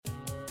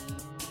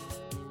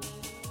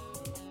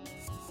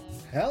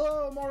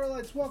Hello,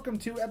 Marvelites. Welcome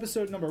to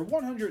episode number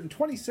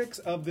 126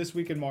 of This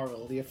Week in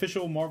Marvel, the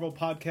official Marvel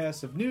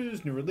podcast of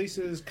news, new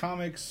releases,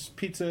 comics,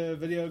 pizza,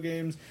 video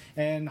games,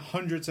 and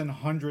hundreds and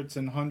hundreds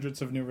and hundreds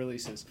of new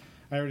releases.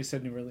 I already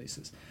said new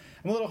releases.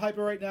 I'm a little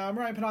hyper right now. I'm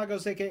Ryan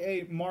Panagos,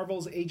 a.k.a.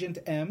 Marvel's Agent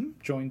M,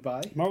 joined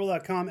by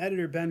Marvel.com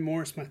editor Ben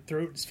Morris. My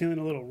throat is feeling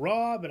a little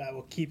raw, but I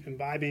will keep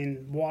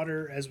imbibing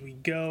water as we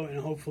go and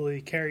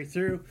hopefully carry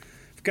through.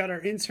 We've got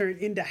our intern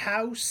in the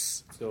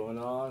house. What's going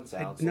on? It's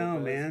Alex No,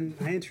 Lopez. man.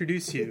 I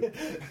introduce you.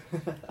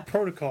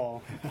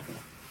 Protocol.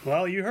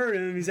 Well, you heard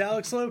him. He's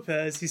Alex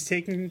Lopez. He's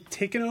taking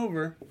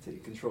over.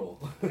 Take control.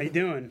 How you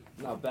doing?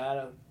 Not bad.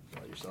 How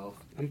about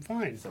yourself? I'm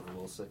fine. Except a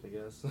little sick, I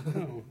guess.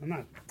 No, I'm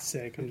not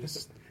sick. I'm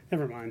just...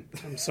 Never mind.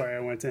 I'm sorry I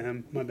went to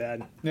him. My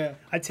bad. Yeah.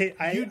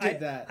 You did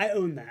that. I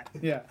own that.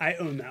 Yeah. I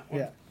own that one.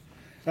 Yeah.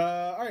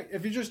 All right,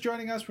 if you're just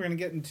joining us, we're going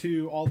to get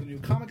into all the new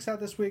comics out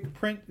this week,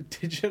 print,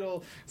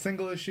 digital,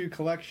 single-issue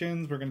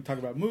collections. We're going to talk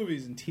about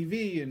movies and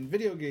TV and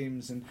video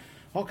games and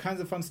all kinds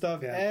of fun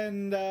stuff. Yeah.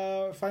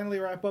 And finally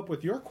wrap up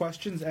with your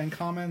questions and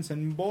comments.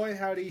 And boy,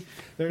 howdy,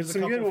 there's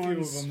Some a couple good few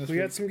ones. of them this We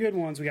week. got some good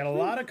ones. We got a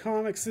lot of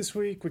comics this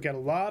week. We got a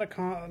lot of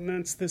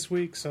comments this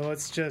week. So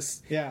let's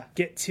just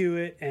get to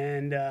it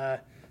and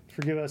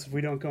forgive us if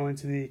we don't go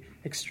into the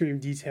extreme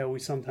detail we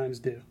sometimes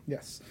do.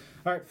 Yes.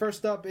 All right,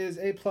 first up is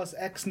A plus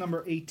X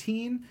number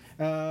 18.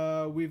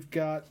 We've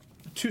got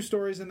two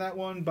stories in that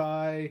one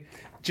by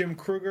Jim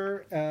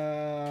Kruger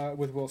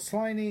with Will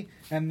Sliney,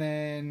 and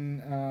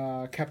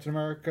then Captain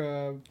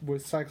America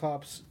with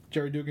Cyclops,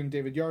 Jerry Dugan,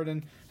 David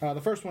Yarden.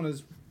 The first one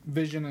is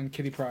Vision and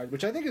Kitty Pryde,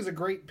 which I think is a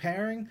great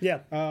pairing.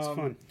 Yeah, it's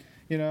fun.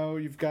 You know,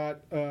 you've got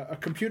a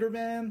computer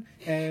man,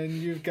 and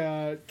you've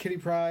got Kitty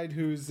Pryde,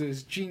 who's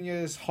this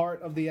genius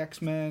heart of the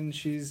X-Men.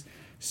 She's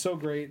so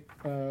great.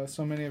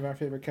 So many of our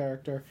favorite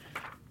character.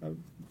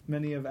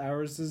 Many of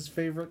ours'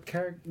 favorite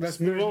character. There's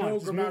no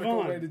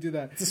grammatical way to do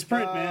that. It's a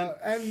sprint, man.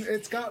 And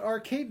it's got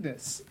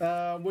arcadeness,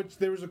 which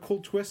there was a cool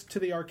twist to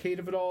the arcade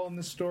of it all in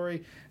this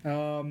story.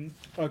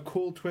 A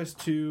cool twist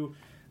to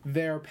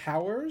their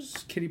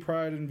powers, Kitty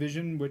Pryde and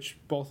Vision, which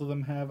both of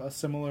them have a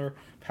similar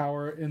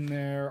power in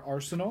their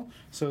arsenal.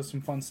 So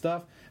some fun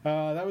stuff.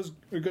 That was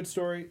a good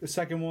story. The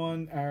second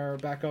one, our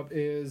backup,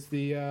 is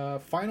the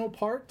final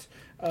part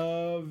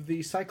of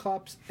the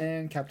Cyclops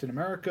and Captain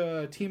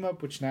America team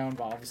up, which now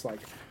involves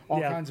like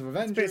all kinds of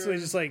Avengers. It's basically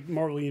just like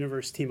Marvel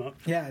Universe team up.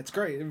 Yeah, it's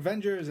great.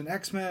 Avengers and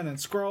X-Men and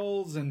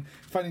Skrulls and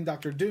fighting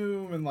Doctor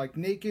Doom and like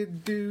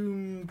naked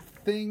Doom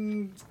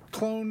thing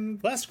clone.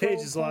 Last page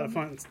is a lot of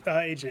fun.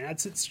 Agent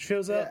Adsits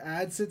shows up.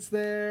 Yeah, Adsits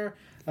there.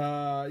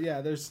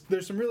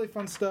 There's some really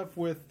fun stuff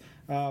with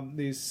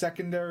these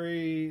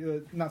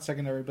secondary, not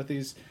secondary, but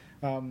these.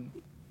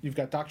 You've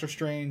got Doctor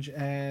Strange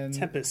and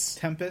Tempest.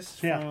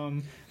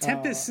 From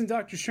Tempest and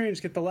Doctor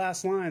Strange get the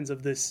last lines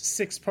of this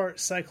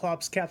 6-part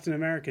Cyclops Captain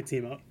America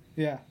team up.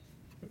 Yeah.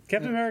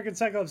 Captain America and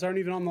Cyclops aren't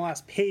even on the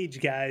last page,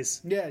 guys.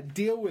 Yeah,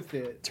 deal with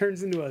it.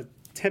 Turns into a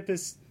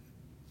Tempest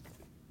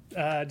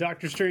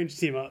Doctor Strange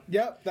team up.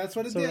 Yep, that's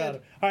what it did.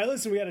 All right,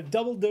 listen, we got a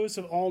double dose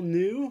of all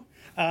new,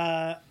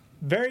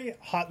 very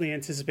hotly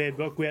anticipated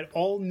book. We had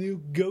all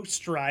new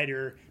Ghost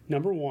Rider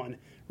 #1,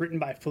 written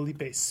by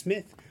Felipe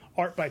Smith,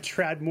 art by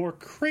Tradd Moore,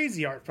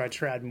 crazy art by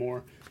Tradd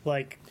Moore,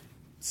 like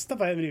stuff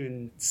I haven't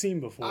even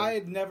seen before. I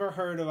had never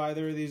heard of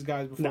either of these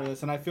guys before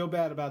this, and I feel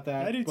bad about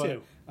that. I do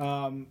too.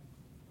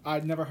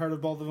 I'd never heard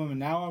of both of them, and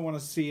now I want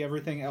to see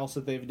everything else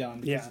that they've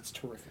done because it's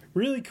terrific.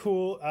 Really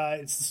cool.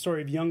 It's the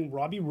story of young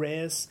Robbie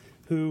Reyes,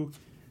 who,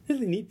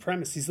 really neat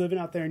premise. He's living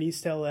out there in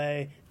East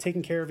LA,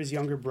 taking care of his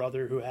younger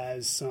brother who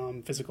has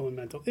some physical and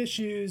mental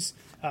issues,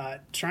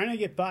 trying to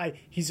get by.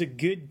 He's a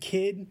good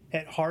kid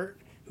at heart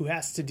who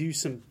has to do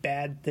some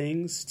bad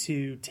things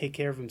to take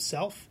care of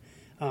himself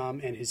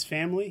and his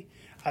family.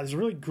 There's a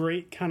really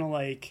great kind of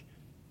like,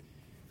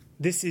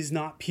 this is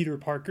not Peter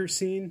Parker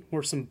scene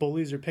where some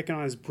bullies are picking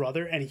on his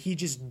brother and he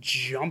just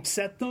jumps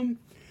at them.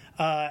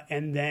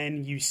 And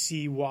then you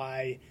see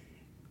why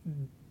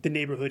the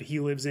neighborhood he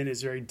lives in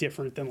is very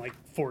different than like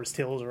Forest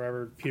Hills or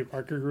wherever Peter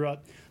Parker grew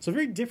up. So a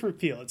very different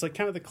feel. It's like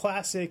kind of the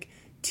classic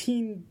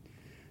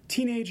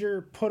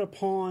teenager put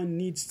upon,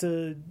 needs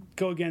to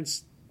go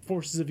against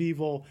forces of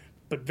evil,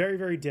 but very,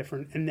 very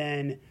different. And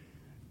then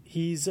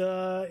he's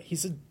a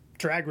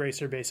drag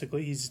racer,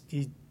 basically.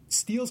 He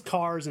steals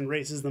cars and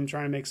races them,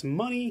 trying to make some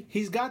money.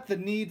 He's got the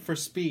need for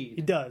speed.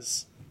 He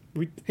does.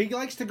 He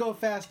likes to go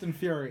fast and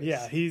furious.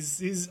 Yeah,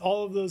 he's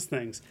all of those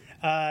things.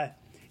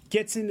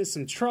 Gets into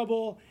some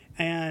trouble,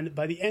 and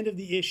by the end of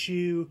the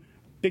issue,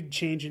 big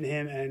change in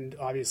him, and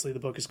obviously the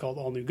book is called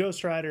All New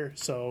Ghost Rider,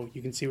 so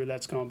you can see where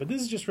that's going. But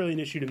this is just really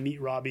an issue to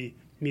meet Robbie,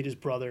 meet his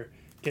brother,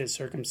 get his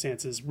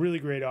circumstances. Really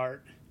great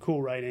art,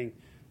 cool writing.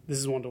 This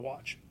is one to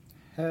watch.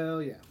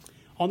 Hell yeah.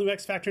 All New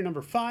X Factor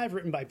 #5,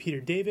 written by Peter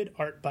David,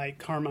 art by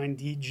Carmine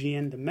Di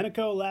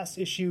Giandomenico. Last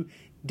issue,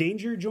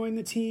 Danger joined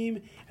the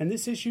team, and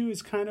this issue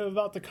is kind of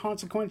about the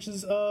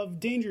consequences of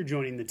Danger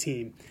joining the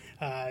team.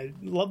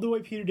 Love the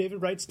way Peter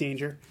David writes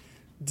Danger.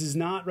 Does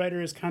not write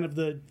her as kind of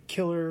the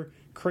killer,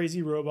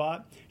 crazy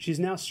robot. She's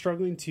now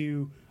struggling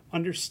to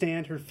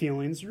understand her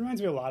feelings. It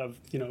reminds me a lot of,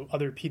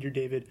 other Peter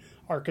David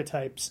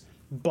archetypes,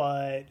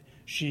 but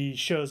she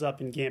shows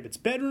up in Gambit's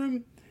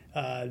bedroom.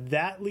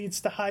 That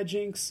leads to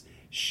hijinks.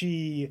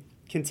 She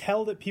can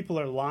tell that people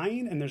are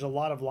lying, and there's a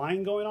lot of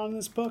lying going on in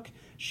this book.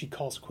 She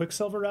calls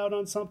Quicksilver out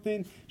on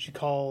something. She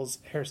calls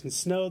Harrison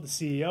Snow, the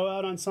CEO,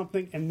 out on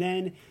something. And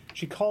then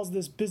she calls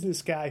this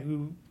business guy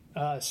who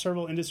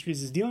Serval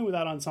Industries is dealing with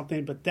out on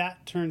something, but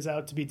that turns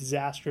out to be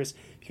disastrous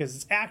because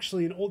it's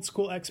actually an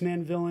old-school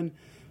X-Men villain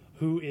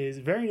who is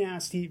very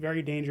nasty,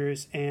 very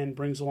dangerous, and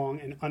brings along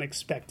an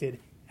unexpected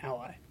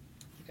ally.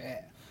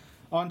 Yeah.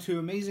 On to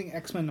Amazing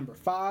X-Men number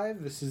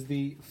 5. This is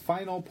the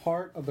final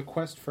part of the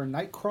Quest for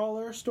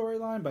Nightcrawler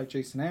storyline by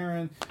Jason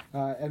Aaron,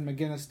 Ed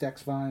McGuinness,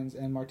 Dex Vines,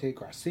 and Marte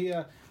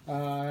Gracia.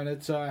 And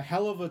it's a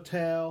hell of a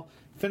tale.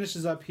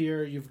 Finishes up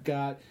here. You've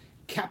got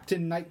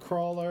Captain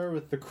Nightcrawler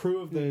with the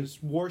crew of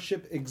this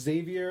warship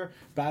Xavier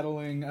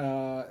battling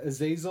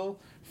Azazel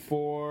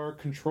for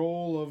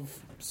control of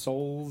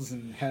souls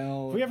and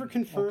hell. Have we ever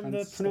confirmed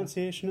the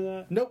pronunciation of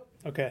that? Nope.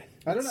 Okay.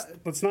 I don't know.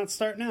 Let's not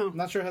start now. I'm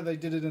not sure how they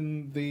did it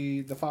in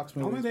the Fox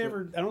movies.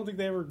 I don't think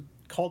they ever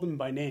called him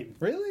by name.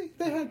 Really?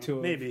 They had to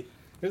have. Maybe.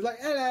 It was like,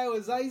 hello,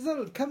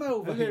 Azazel, come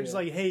over here. They're just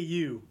like, hey,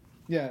 you.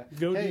 Yeah.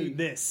 Go do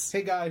this.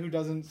 Hey, guy who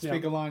doesn't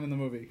speak a line in the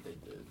movie.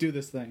 Do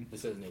this thing. They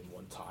said his name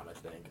one time, I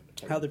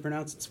think. How they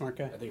pronounce it, smart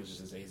guy? I think it was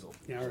just Azazel.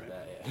 Yeah, all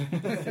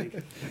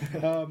right.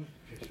 Yeah.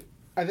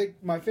 I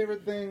think my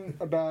favorite thing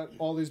about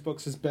all these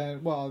books has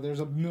been, well, there's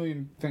a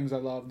million things I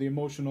love. The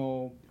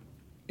emotional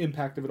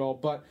impact of it all,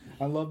 but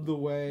I love the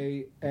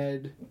way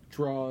Ed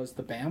draws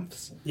the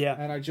Banffs. Yeah.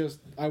 And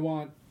I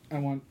want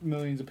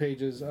millions of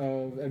pages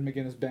of Ed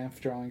McGuinness Banff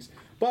drawings.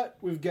 But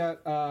we've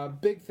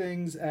got big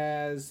things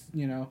as,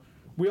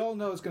 we all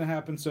know it's going to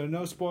happen, so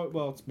no spoil.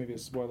 Well, it's maybe a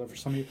spoiler for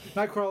some of you.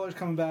 Nightcrawler's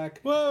coming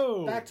back.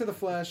 Whoa! Back to the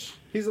flesh.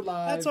 He's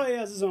alive. That's why he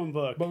has his own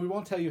book. But we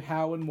won't tell you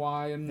how and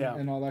why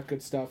and all that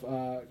good stuff.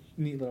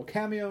 Neat little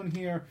cameo in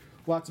here.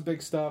 Lots of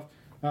big stuff.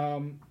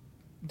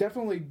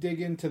 Definitely dig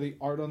into the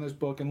art on this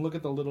book and look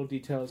at the little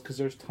details because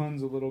there's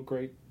tons of little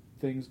great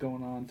things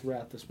going on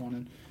throughout this one.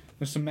 And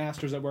there's some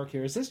masters at work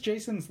here. Is this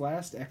Jason's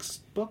last X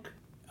book?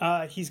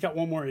 He's got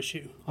one more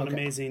issue on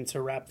Amazing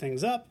to wrap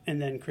things up,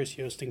 and then Chris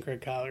Yost and Craig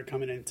Kyler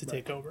coming in to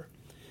take over.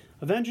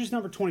 Avengers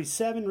number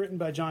 27, written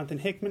by Jonathan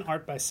Hickman,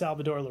 art by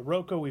Salvador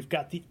Larroca. We've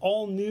got the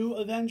all-new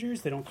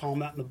Avengers. They don't call them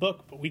that in the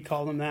book, but we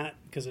call them that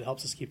because it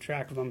helps us keep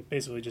track of them.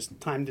 Basically just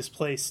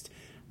time-displaced,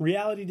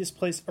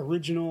 reality-displaced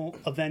original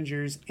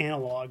Avengers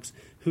analogs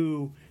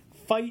who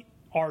fight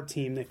our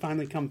team. They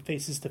finally come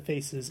faces to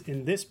faces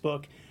in this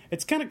book.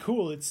 It's kind of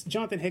cool. It's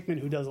Jonathan Hickman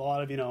who does a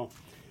lot of,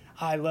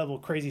 high-level,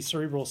 crazy,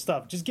 cerebral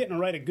stuff. Just getting to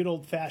write a good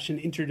old-fashioned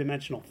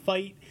interdimensional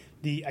fight.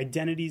 The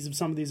identities of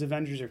some of these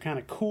Avengers are kind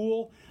of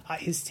cool.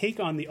 His take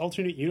on the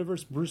alternate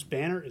universe Bruce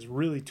Banner is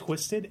really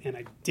twisted, and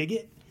I dig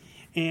it.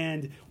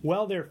 And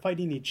while they're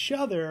fighting each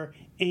other,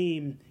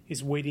 AIM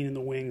is waiting in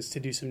the wings to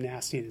do some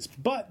nastiness.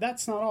 But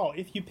that's not all.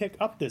 If you pick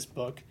up this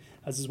book,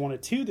 as is one of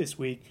two this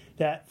week,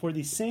 that for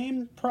the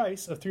same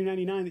price of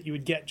 $3.99 that you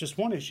would get just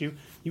one issue,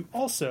 you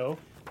also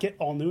get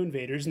All New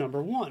Invaders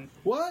number 1.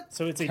 What?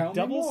 So it's a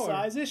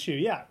double-size issue.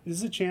 Yeah, this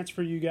is a chance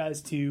for you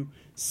guys to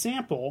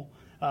sample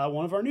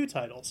one of our new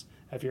titles.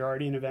 If you're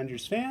already an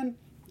Avengers fan,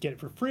 get it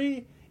for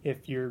free.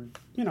 If you're,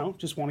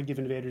 just want to give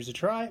Invaders a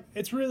try,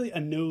 it's really a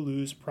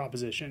no-lose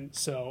proposition.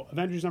 So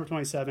Avengers number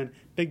 27,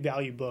 big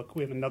value book.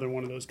 We have another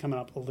one of those coming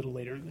up a little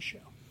later in the show.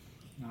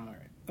 All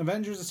right.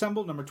 Avengers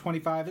Assemble number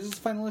 25. Is this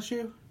the final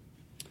issue?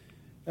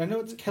 I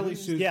know it's Kelly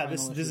Sue's Yeah,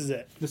 final this is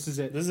it. This is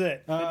it. This is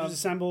it. Avengers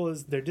Assemble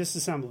they're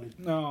disassembling.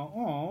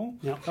 Oh.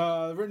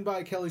 Yep. Written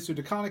by Kelly Sue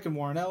DeConnick and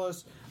Warren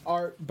Ellis.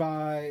 Art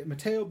by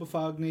Matteo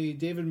Buffagni,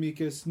 David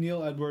Meekus,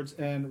 Neil Edwards,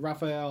 and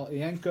Raphael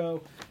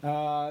Ienco.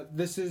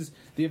 This is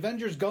the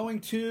Avengers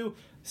going to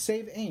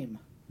save AIM.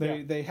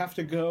 They have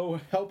to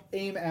go help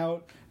AIM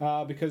out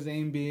because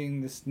AIM,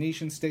 being this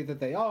nation state that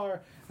they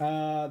are,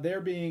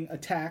 they're being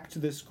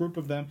attacked. This group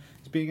of them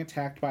is being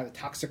attacked by the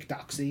Toxic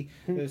Doxy,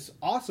 this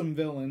awesome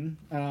villain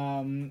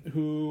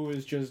who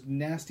is just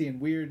nasty and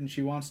weird, and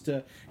she wants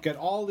to get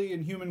all the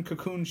inhuman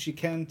cocoons she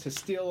can to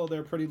steal all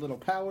their pretty little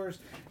powers.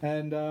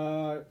 And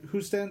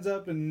who stands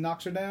up and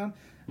knocks her down?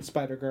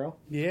 Spider-Girl.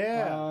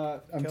 Yeah.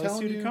 I'm Kelly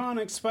telling Sue you.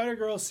 DeConnick,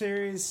 Spider-Girl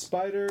series.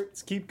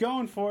 Let's keep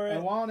going for it. I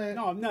want it.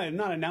 No, I'm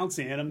not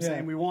announcing it. I'm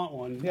saying we want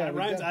one. Yeah,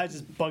 Ryan's eyes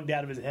just bugged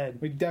out of his head.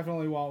 We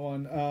definitely want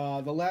one.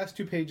 The last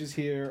 2 pages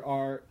here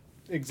are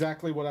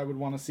exactly what I would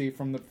want to see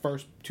from the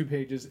first 2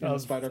 pages in the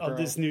Spider-Girl. Of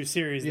this new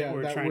series that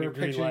we're trying to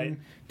greenlight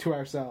to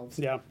ourselves.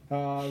 Yeah. It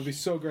would be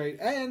so great.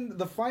 And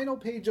the final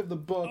page of the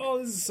book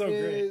this is so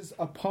great.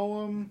 A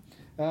poem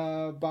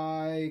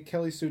by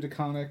Kelly Sue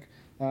DeConnick.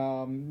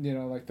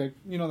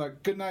 That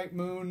Goodnight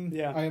Moon.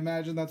 Yeah. I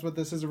imagine that's what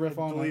this is a riff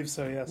on. I believe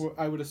so, yes.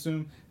 I would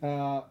assume.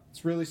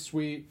 It's really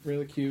sweet,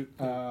 really cute,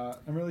 and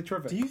really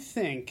terrific. Do you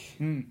think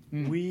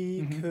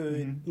we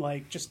could,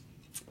 just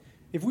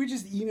if we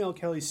just email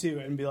Kelly Sue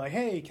and be like,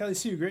 hey, Kelly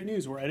Sue, great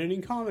news, we're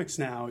editing comics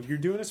now. You're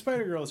doing a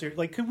Spider-Girl series.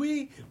 Like, could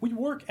we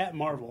work at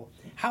Marvel.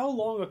 How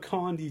long a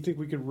con do you think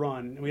we could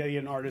run? We got to get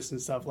an artist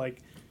and stuff,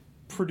 like,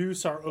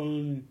 produce our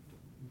own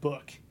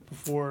book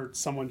before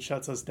someone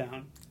shuts us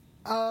down?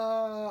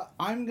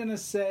 I'm going to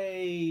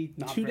say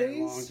Not 2 very days.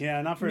 long.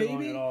 Yeah, not very Maybe?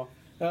 long at all.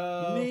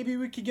 Maybe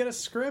we could get a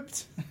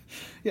script?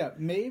 Yeah,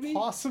 maybe.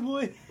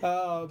 Possibly.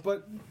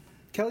 But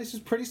Kelly's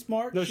just pretty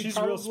smart. No, She'd she's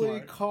real probably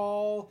smart.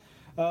 call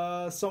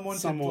someone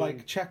to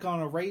like check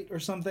on a rate or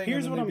something.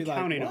 Here's and what then I'm they'd be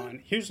counting like, "What?"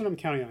 on. Here's what I'm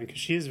counting on, because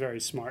she is very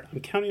smart.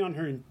 I'm counting on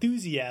her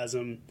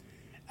enthusiasm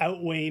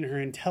outweighing her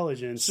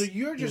intelligence. So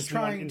you're in just this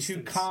one trying to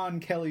instance. con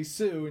Kelly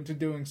Sue into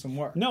doing some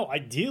work. No,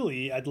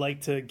 ideally, I'd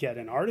like to get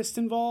an artist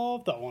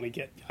involved. I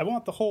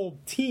want the whole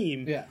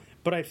team. Yeah.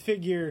 But I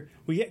figure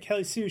we get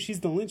Kelly Sue, she's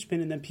the linchpin,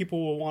 and then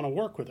people will want to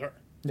work with her.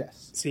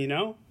 Yes.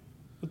 So,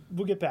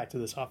 we'll get back to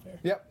this off air.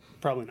 Yep.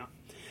 Probably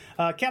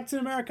not. Captain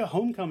America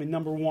Homecoming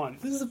 #1.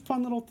 This is a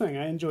fun little thing.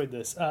 I enjoyed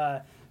this.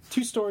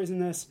 2 stories in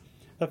this.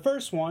 The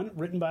first one,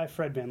 written by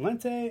Fred Van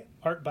Lente,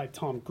 art by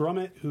Tom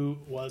Grummett, who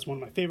was one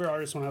of my favorite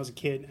artists when I was a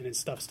kid, and his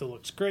stuff still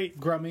looks great.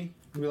 Grummy,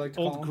 we like to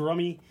call Old him.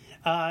 Grummy,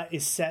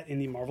 is set in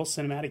the Marvel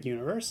Cinematic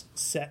Universe,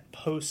 set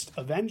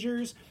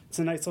post-Avengers. It's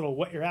a nice little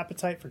whet your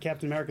appetite for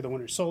Captain America the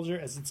Winter Soldier,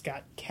 as it's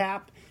got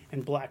Cap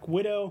and Black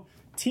Widow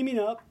teaming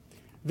up,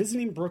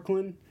 visiting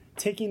Brooklyn,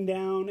 taking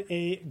down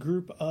a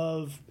group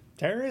of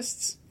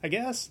terrorists, I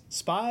guess,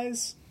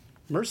 spies,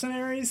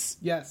 mercenaries,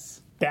 Yes.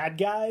 bad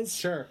guys.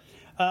 Sure.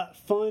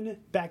 Fun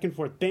back and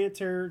forth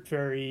banter,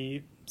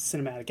 very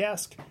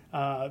cinematic-esque.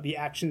 The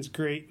action's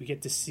great. We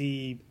get to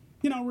see,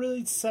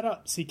 really set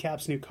up, see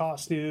Cap's new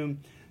costume,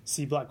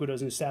 see Black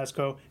Widow's new status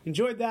quo.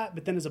 Enjoyed that,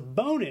 but then as a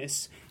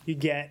bonus, you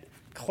get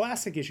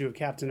classic issue of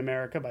Captain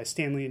America by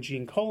Stan Lee and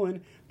Gene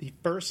Colan, the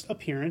first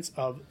appearance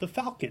of the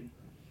Falcon,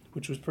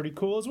 which was pretty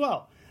cool as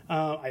well.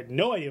 I had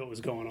no idea what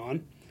was going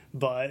on,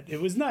 but it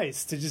was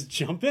nice to just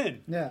jump in.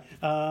 Yeah.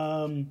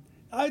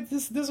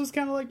 This was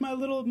kind of like my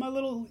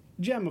little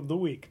gem of the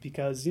week,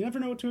 because you never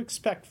know what to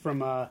expect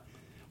from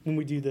when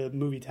we do the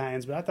movie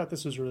tie-ins, but I thought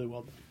this was really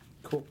well done.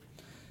 Cool.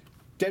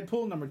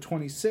 Deadpool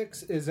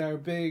 #26 is our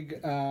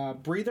big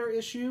breather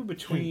issue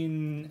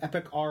between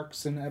epic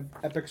arcs and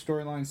epic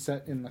storylines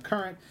set in the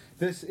current.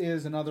 This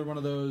is another one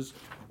of those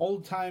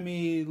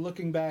old-timey,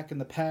 looking back in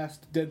the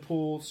past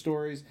Deadpool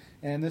stories,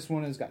 and this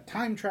one has got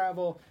time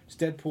travel. It's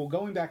Deadpool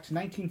going back to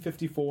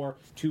 1954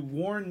 to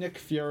warn Nick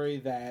Fury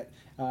that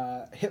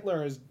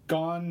Hitler has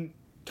gone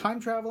time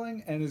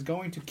traveling and is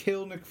going to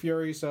kill Nick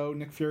Fury, so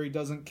Nick Fury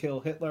doesn't kill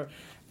Hitler.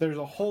 There's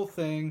a whole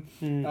thing.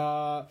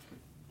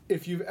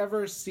 If you've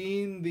ever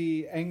seen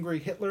the Angry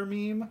Hitler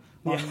meme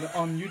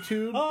on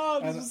YouTube, Oh,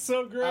 this is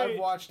so great. I've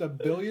watched a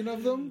billion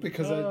of them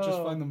because I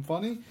just find them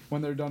funny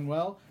when they're done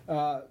well.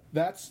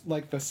 That's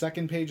like the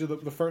second page of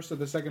the first or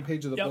the second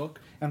page of the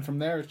book, and from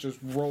there it's just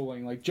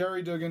rolling. Like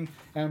Jerry Dugan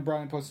and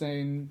Brian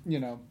Posehn,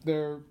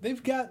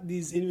 They've got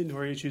these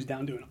inventory issues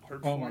down to an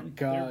art form. oh my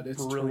god, They're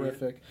it's brilliant.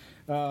 terrific.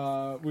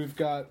 We've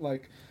got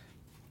like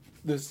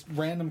this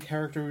random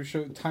character who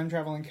showed time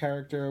traveling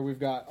character. We've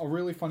got a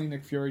really funny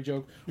Nick Fury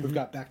joke. We've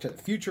got Back to the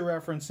Future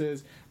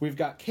references. We've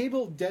got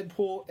Cable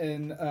Deadpool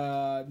in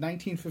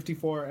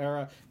 1954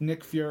 era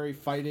Nick Fury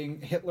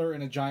fighting Hitler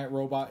in a giant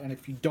robot. And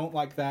if you don't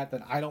like that,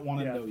 then I don't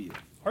want to know you.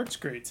 Art's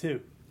great too.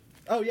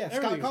 Oh yeah,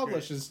 Scott Everything's Koblish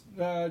great.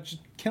 is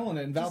just killing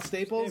it, and Val Just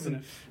Staples, saving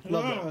and it.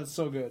 love Oh. that. It's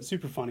so good.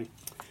 Super funny.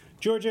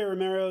 George A.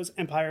 Romero's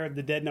Empire of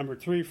the Dead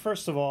 #3.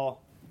 First of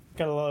all,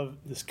 gotta love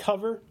this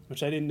cover,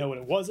 which I didn't know what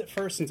it was at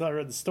first until I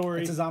read the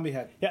story. It's a zombie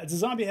head. Yeah, it's a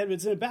zombie head, but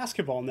it's in a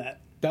basketball net.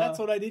 Duh. That's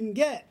what I didn't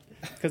get,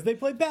 because they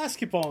play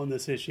basketball in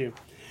this issue.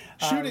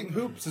 Shooting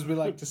hoops, as we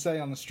like to say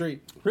on the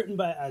street. Written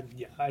by,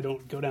 I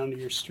don't go down to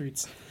your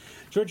streets.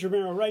 George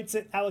Romero writes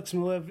it, Alex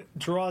Malev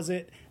draws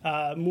it.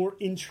 More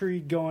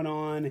intrigue going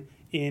on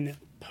in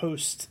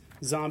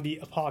post-zombie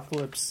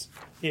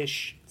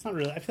apocalypse-ish. It's not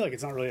really, I feel like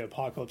it's not really an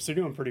apocalypse. They're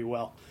doing pretty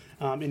well.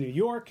 In New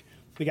York,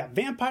 we got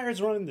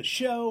vampires running the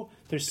show.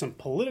 There's some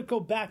political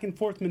back and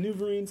forth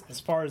maneuverings as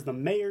far as the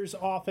mayor's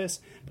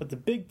office. But the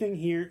big thing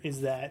here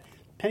is that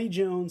Penny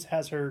Jones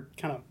has her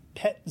kind of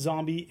pet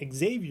zombie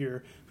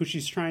Xavier, who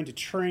she's trying to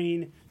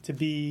train to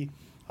be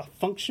a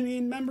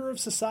functioning member of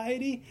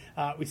society.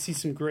 We see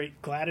some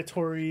great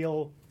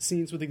gladiatorial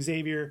scenes with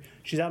Xavier.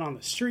 She's out on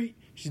the street.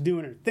 She's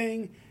doing her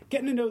thing.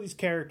 Getting to know these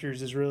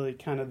characters is really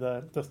kind of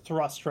the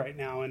thrust right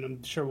now, and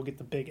I'm sure we'll get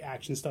the big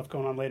action stuff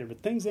going on later.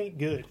 But things ain't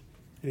good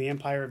in the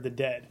Empire of the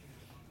Dead,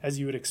 as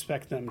you would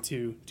expect them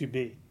to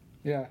be.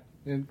 Yeah,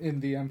 in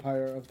the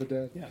Empire of the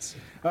Dead. Yes.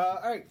 All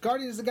right,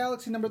 Guardians of the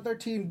Galaxy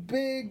 #13,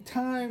 big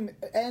time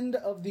end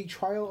of the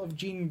Trial of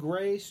Jean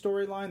Grey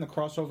storyline, the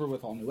crossover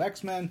with all new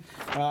X-Men.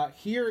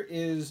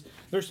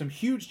 There's some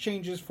huge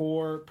changes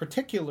for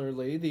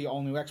particularly the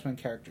all new X-Men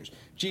characters.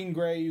 Jean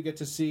Grey, you get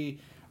to see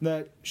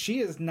that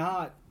she is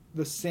not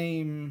the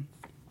same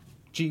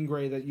Jean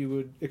Grey that you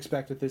would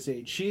expect at this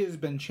age. She has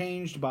been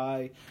changed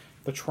by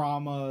the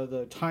trauma,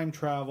 the time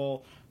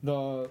travel,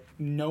 the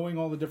knowing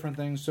all the different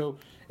things. So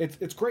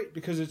it's great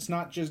because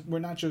we're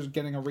not just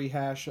getting a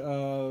rehash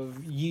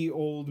of ye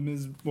old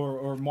Ms.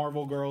 or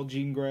Marvel girl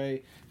Jean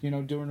Grey,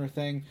 doing her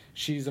thing.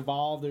 She's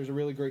evolved. There's a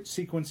really great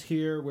sequence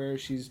here where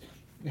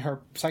her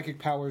psychic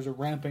powers are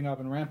ramping up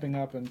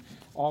and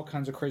all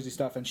kinds of crazy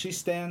stuff. And she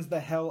stands the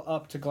hell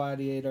up to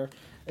Gladiator.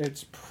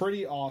 It's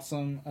pretty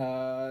awesome.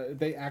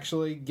 They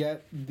actually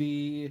get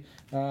the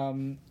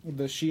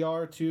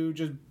Shi'ar to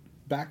just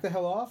back the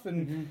hell off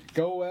and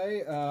go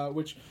away,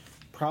 which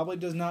probably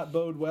does not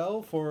bode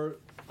well for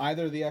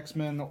either the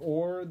X-Men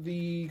or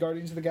the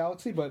Guardians of the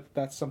Galaxy, but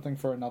that's something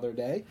for another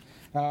day.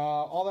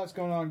 All that's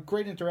going on.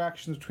 Great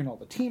interactions between all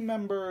the team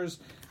members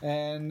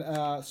and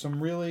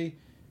some really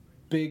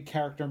big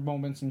character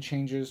moments and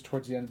changes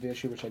towards the end of the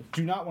issue, which I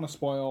do not want to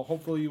spoil.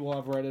 Hopefully you will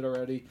have read it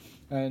already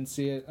and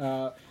see it.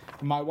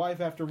 My wife,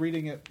 after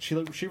reading it,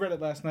 she read it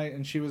last night,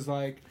 and she was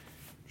like,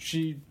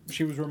 she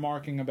was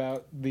remarking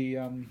about the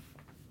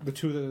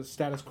two of the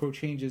status quo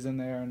changes in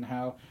there and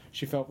how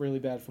she felt really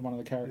bad for one of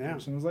the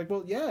characters. Yeah. And I was like,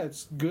 well, yeah,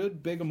 it's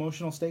good, big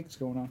emotional stakes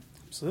going on.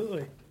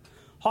 Absolutely.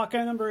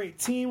 Hawkeye number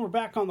 18. We're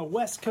back on the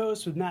West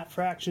Coast with Matt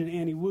Fraction and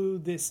Annie Wu.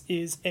 This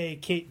is a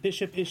Kate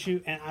Bishop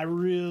issue, and I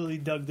really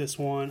dug this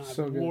one.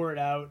 So I good. wore it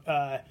out.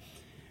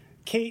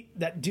 Kate,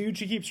 that dude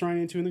she keeps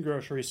running into in the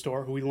grocery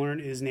store, who we learn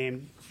is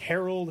named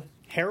Harold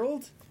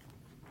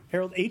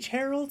H.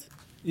 Harold?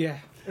 Yeah.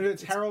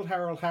 It's Harold.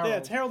 Yeah,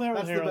 it's Harold.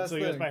 That's the best So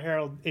he goes thing. by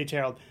Harold H.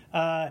 Harold.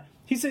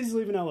 He says he's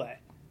leaving L.A.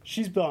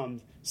 She's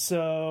bummed.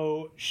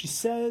 So she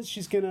says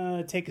she's going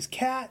to take his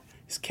cat.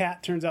 His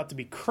cat turns out to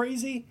be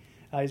crazy.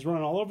 He's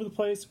running all over the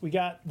place. We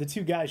got the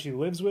two guys she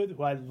lives with,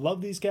 who I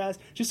love these guys.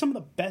 Just some of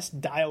the best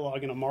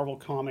dialogue in a Marvel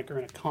comic or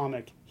in a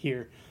comic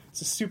here.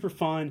 It's super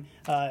fun.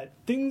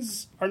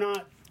 Things are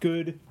not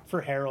good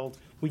for Harold.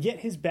 We get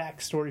his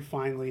backstory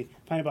finally,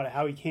 find about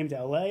how he came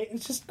to LA.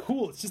 It's just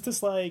cool. It's just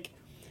this,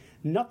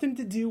 nothing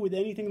to do with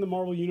anything in the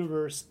Marvel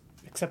Universe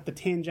except the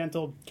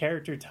tangential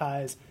character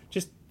ties.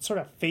 Just sort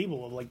of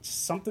fable of,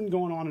 something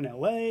going on in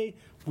LA,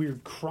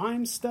 weird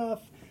crime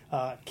stuff.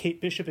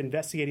 Kate Bishop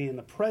investigating in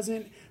the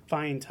present,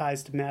 finding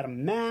ties to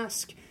Madame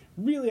Mask.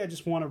 Really, I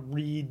just want to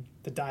read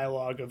the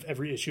dialogue of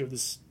every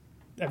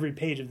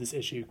page of this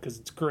issue, because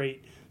it's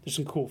great. There's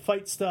some cool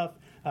fight stuff.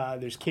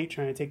 There's Kate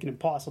trying to take an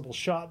impossible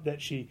shot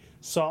that she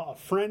saw a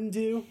friend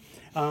do.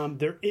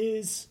 There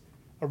is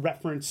a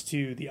reference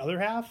to the other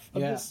half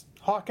of this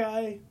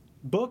Hawkeye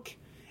book,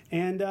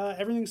 and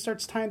everything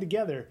starts tying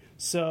together.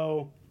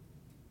 So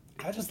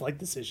I just like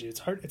this issue. It's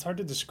hard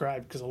to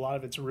describe because a lot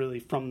of it's really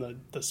from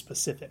the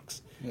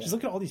specifics. Yeah. Just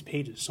look at all these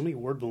pages, so many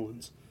word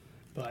balloons.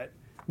 But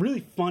really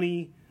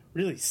funny,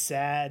 really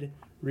sad,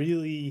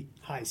 really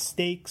high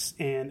stakes,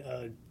 and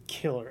a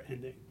killer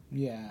ending.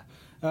 Yeah.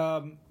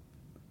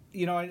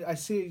 I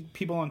see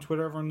people on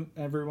Twitter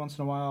every once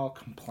in a while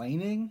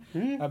complaining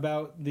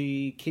about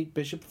the Kate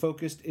Bishop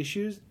focused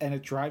issues, and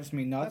it drives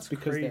me nuts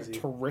because crazy.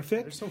 they're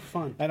terrific. They're so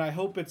fun. And I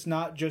hope it's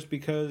not just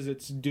because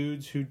it's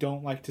dudes who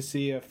don't like to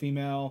see a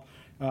female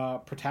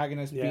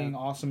protagonist being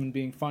awesome and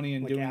being funny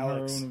and doing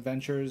Alex. her own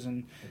adventures.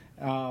 And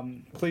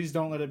please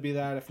don't let it be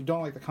that. If you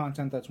don't like the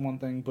content, that's one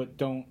thing, but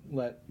don't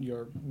let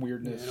your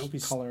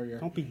weirdness color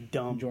your don't be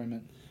dumb.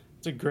 enjoyment.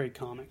 It's a great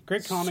comic.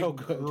 Great comic, So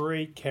good.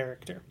 Great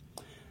character.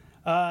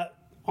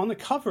 On the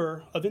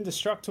cover of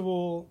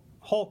Indestructible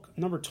Hulk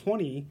number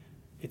 20,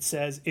 it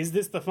says, "Is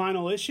this the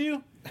final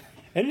issue?"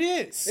 And it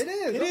is. It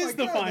is. It Oh is my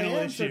the God, final they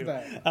answered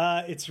issue.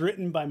 that. It's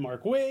written by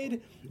Mark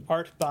Waid,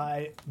 art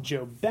by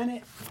Joe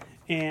Bennett,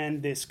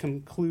 and this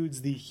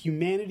concludes the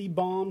Humanity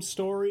Bomb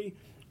story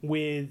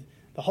with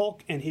the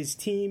Hulk and his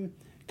team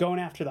going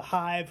after the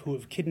Hive, who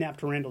have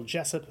kidnapped Randall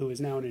Jessup, who is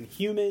now an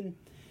Inhuman.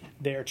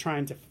 They're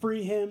trying to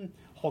free him.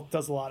 Hulk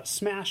does a lot of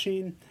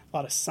smashing, a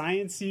lot of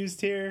science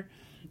used here,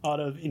 a lot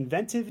of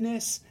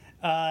inventiveness,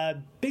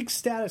 big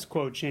status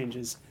quo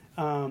changes.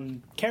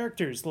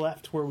 Characters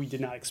left where we did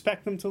not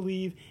expect them to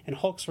leave, and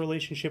Hulk's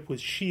relationship with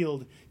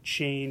S.H.I.E.L.D.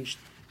 changed,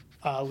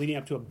 leading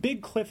up to a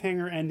big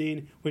cliffhanger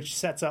ending, which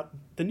sets up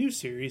the new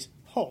series,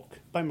 Hulk,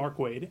 by Mark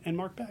Waid and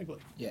Mark Bagley.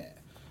 Yeah.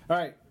 All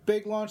right.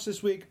 Big launch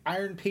this week.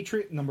 Iron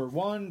Patriot number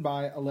 1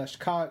 by Alesh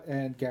Kott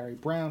and Gary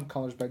Brown.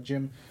 Colors by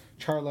Jim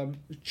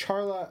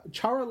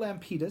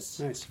Charalampidis.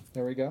 Nice.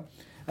 There we go.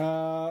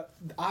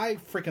 I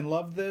freaking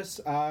loved this.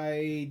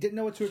 I didn't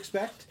know what to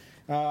expect.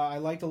 I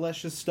liked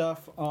Alesh's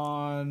stuff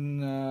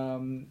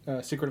on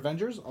Secret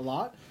Avengers a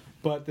lot,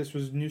 but this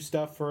was new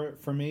stuff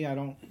for me.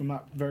 I'm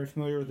not very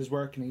familiar with his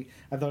work, and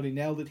I thought he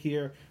nailed it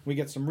here. We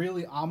get some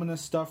really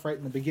ominous stuff right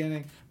in the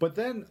beginning, but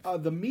then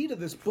the meat of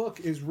this book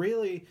is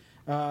really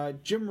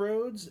Jim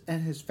Rhodes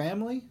and his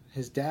family,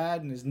 his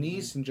dad and his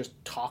niece, and just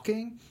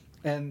talking,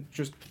 and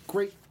just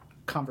great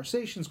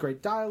conversations,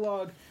 great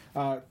dialogue,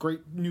 great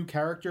new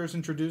characters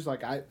introduced.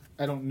 I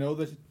don't know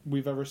that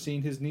we've ever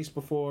seen his niece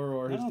before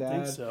or his dad. I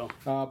don't think so.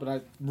 But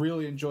I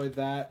really enjoyed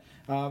that.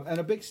 And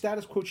a big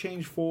status quo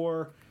change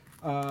for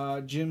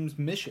Jim's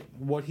mission,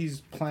 what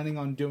he's planning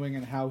on doing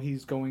and how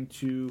he's going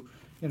to,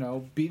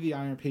 be the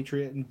Iron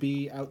Patriot and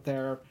be out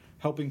there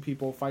helping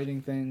people,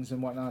 fighting things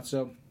and whatnot.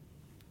 So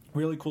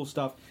really cool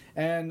stuff,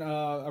 and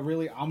a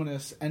really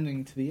ominous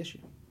ending to the issue.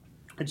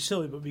 It's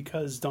silly, but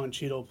because Don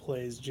Cheadle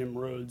plays Jim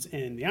Rhodes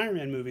in the Iron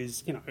Man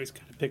movies, I always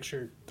kind of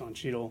picture Don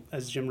Cheadle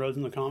as Jim Rhodes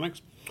in the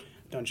comics.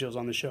 Don Cheadle's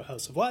on the show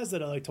House of Lies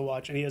that I like to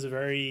watch, and he has a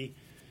very,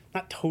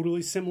 not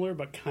totally similar,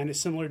 but kind of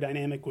similar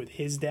dynamic with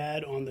his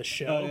dad on the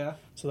show. Oh, yeah?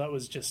 So that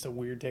was just a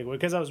weird takeaway.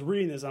 Because I was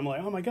reading this, I'm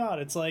like, oh my god,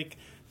 it's like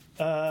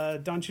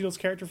Don Cheadle's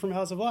character from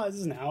House of Lies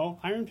is now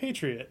Iron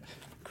Patriot.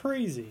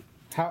 Crazy.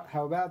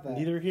 How about that?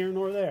 Neither here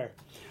nor there.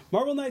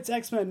 Marvel Knights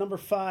X-Men number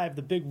 5,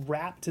 the big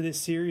wrap to this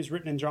series,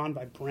 written and drawn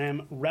by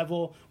Bram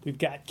Revel. We've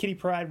got Kitty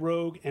Pryde,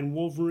 Rogue, and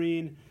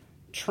Wolverine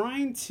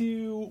trying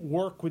to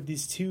work with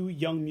these two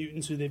young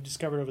mutants who they've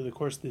discovered over the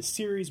course of this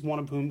series, one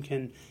of whom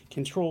can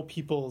control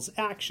people's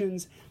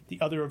actions,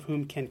 the other of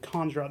whom can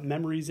conjure up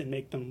memories and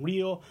make them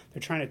real. They're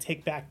trying to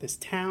take back this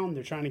town.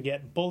 They're trying to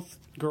get both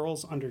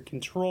girls under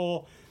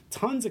control.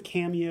 Tons of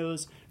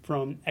cameos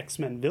from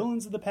X-Men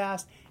villains of the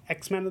past,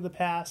 X-Men of the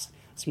past.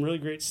 Some really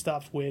great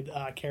stuff with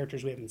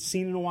characters we haven't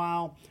seen in a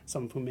while,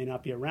 some of whom may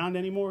not be around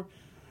anymore.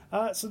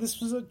 So this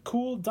was a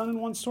cool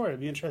done-in-one story. It'll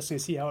be interesting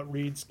to see how it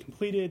reads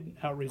completed,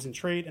 how it reads in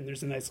trade, and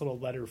there's a nice little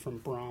letter from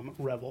Bram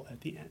Revel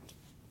at the end.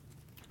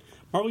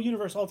 Marvel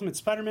Universe Ultimate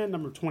Spider-Man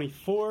number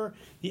 24.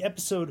 The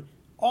episode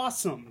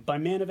Awesome by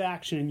Man of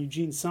Action and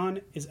Eugene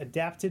Sun is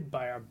adapted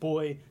by our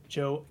boy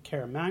Joe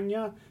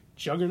Caramagna.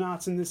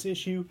 Juggernauts in this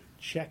issue.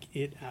 Check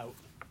it out.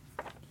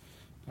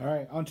 All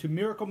right, on to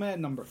Miracle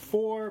Man number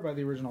 4 by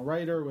the original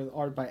writer with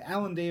art by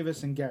Alan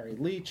Davis and Gary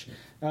Leach.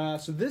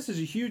 So this is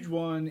a huge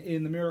one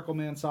in the Miracle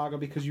Man saga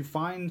because you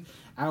find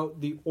out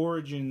the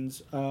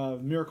origins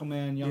of Miracle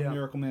Man, Young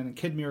Miracle Man, and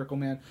Kid Miracle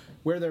Man,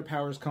 where their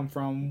powers come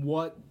from,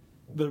 what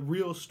the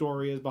real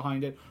story is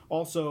behind it.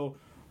 Also,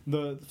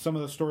 some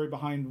of the story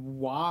behind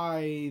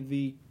why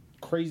the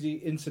crazy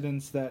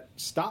incidents that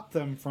stopped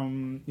them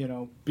from,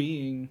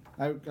 being,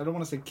 I don't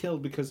want to say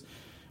killed because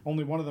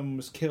only one of them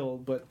was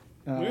killed, but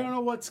we don't know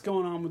what's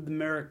going on with the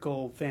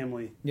Miracle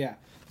family. Yeah,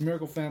 the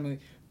Miracle family,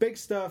 big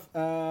stuff.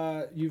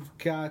 You've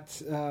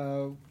got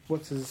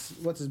what's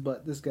his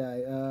butt? This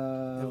guy,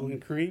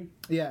 Evelyn Cream.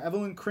 Yeah,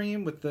 Evelyn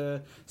Cream with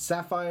the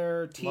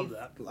sapphire teeth. Love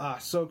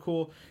that. So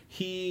cool.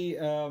 He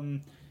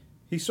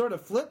sort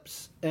of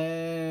flips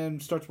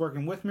and starts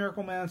working with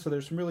Miracle Man. So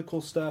there's some really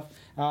cool stuff.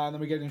 And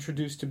then we get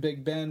introduced to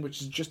Big Ben,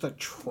 which is just a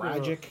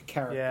tragic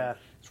character. Yeah,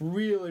 it's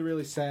really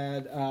really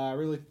sad.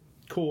 Really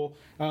cool.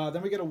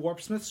 Then we get a Warp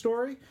Smith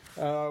story,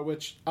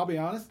 which I'll be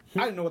honest, I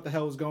didn't know what the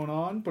hell was going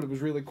on, but it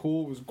was really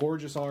cool. It was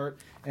gorgeous art,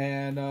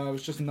 and it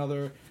was just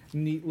another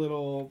neat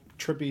little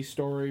trippy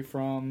story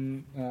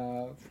from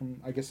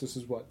I guess this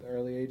is what, the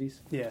early 80s.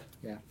 Yeah.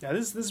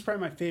 This is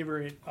probably my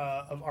favorite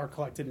of our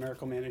collected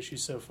Miracle Man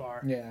issues so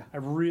far. Yeah, I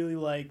really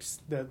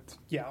liked that.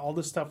 Yeah, all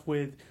the stuff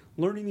with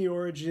learning the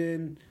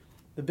origin,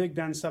 the Big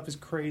Ben stuff is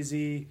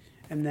crazy,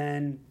 and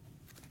then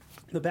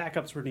the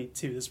backups were neat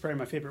too. This is probably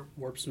my favorite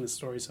Warp Smith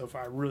story so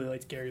far. I really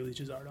liked Gary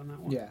Leach's art on that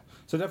one. Yeah,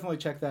 so definitely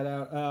check that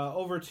out.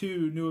 Over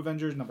to New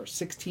Avengers number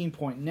 16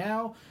 Point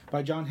Now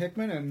by John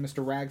Hickman and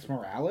Mr. Rags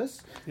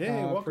Morales. Hey,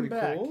 welcome pretty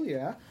back. Cool,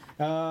 yeah.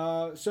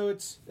 So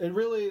it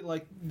really,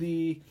 like,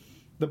 the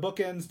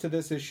bookends to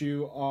this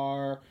issue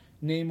are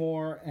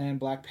Namor and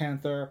Black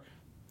Panther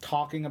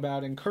talking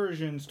about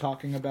incursions,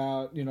 talking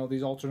about,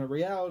 these alternate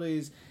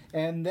realities,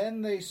 and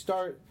then they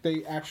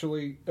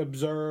actually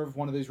observe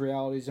one of these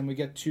realities, and we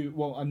get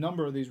to, a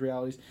number of these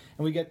realities,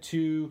 and we get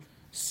to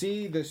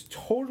see this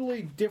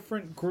totally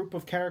different group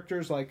of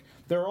characters. Like,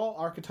 they're all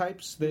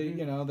archetypes. They,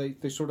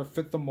 they sort of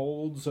fit the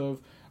molds of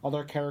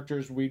other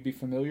characters we'd be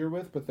familiar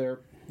with, but they're,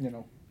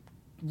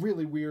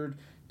 really weird,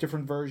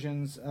 different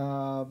versions.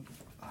 I'm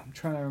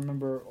trying to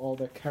remember all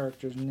the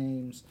characters'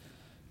 names.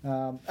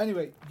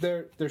 Anyway,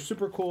 they're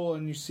super cool,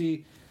 and you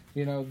see,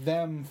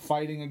 them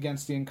fighting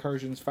against the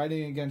incursions,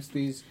 fighting against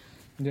these,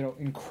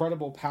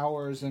 incredible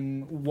powers,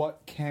 and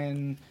what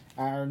can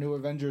our New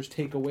Avengers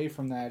take away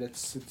from that?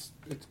 It's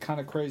kind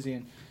of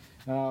crazy,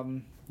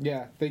 and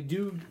they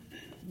do.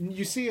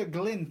 You see a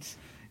glint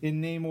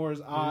in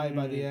Namor's eye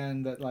by the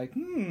end that, like,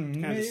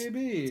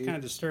 maybe It's kind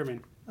of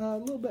disturbing. A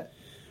little bit.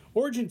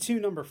 Origin 2,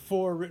 number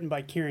 4, written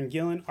by Kieran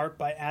Gillen, art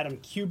by Adam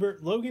Kubert.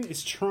 Logan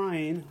is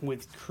trying,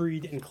 with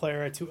Creed and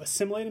Clara, to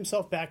assimilate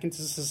himself back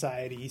into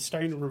society. He's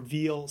starting to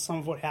reveal some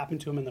of what happened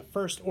to him in the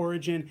first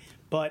Origin,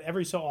 but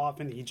every so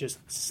often he just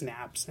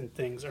snaps and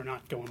things are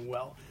not going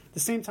well. At the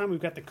same time, we've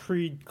got the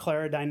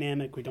Creed-Clara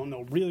dynamic. We don't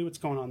know really what's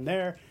going on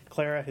there.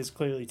 Clara has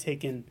clearly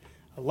taken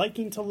a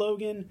liking to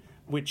Logan,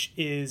 which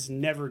is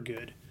never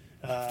good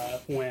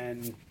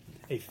when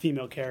a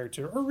female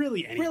character, or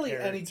really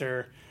any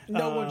character...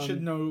 No one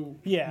should know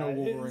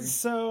Wolverine.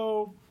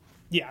 So,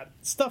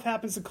 stuff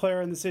happens to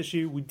Clara in this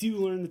issue. We do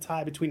learn the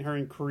tie between her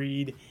and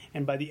Creed,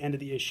 and by the end of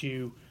the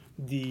issue,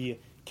 the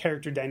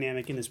character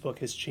dynamic in this book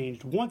has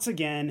changed once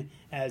again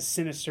as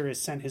Sinister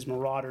has sent his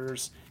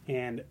marauders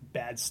and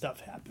bad stuff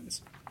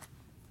happens.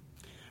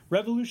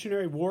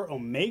 Revolutionary War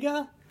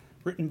Omega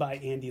written by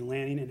Andy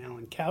Lanning and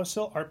Alan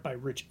Cowsill, art by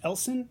Rich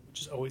Elson,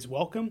 which is always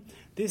welcome.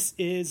 This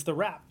is the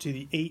wrap to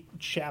the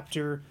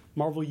 8-chapter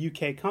Marvel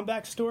UK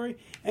comeback story,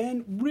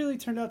 and really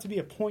turned out to be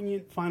a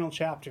poignant final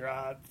chapter.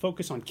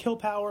 Focus on Kill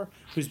Power,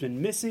 who's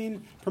been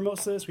missing for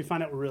most of this. We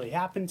find out what really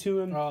happened to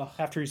him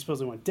after he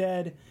supposedly went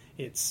dead.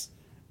 It's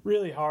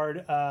really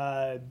hard.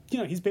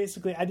 He's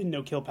basically, I didn't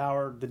know Kill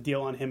Power. The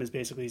deal on him is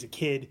basically he's a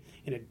kid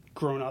in a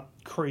grown-up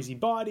crazy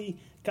body,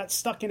 got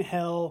stuck in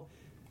hell,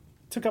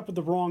 took up with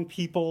the wrong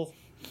people,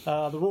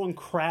 the wrong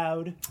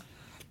crowd.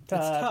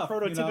 Tough,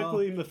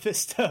 prototypically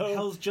Mephisto.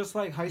 Hell's just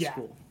like high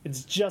school.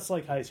 It's just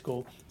like high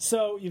school.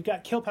 So you've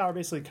got Kill Power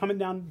basically coming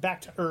down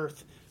back to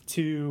Earth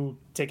to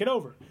take it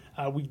over.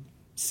 We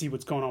see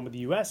what's going on with the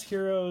U.S.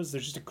 heroes.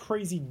 There's just a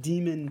crazy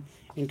demon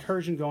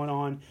incursion going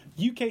on.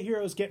 UK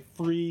heroes get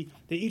free.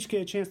 They each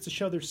get a chance to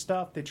show their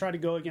stuff. They try to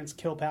go against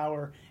Kill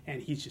Power,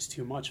 and he's just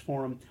too much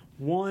for them.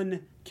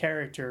 One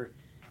character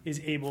is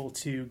able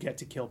to get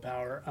to Kill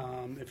Power.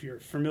 If you're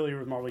familiar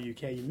with Marvel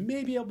UK, you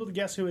may be able to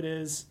guess who it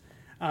is.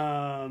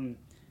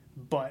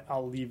 But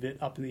I'll leave it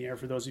up in the air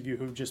for those of you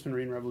who've just been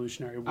reading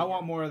Revolutionary War. I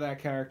want more of that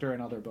character in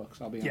other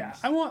books, I'll be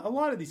honest. Yeah, I want a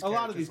lot of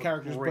these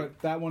characters, but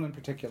that one in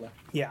particular.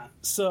 Yeah,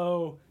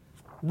 so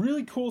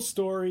really cool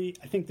story.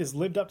 I think this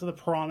lived up to the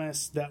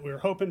promise that we were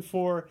hoping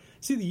for.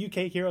 See the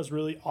UK heroes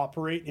really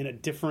operate in a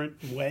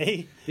different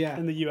way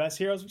than the US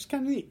heroes, which is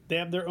kind of neat. They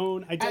have their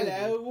own identity.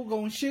 Hello, we're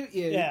going to shoot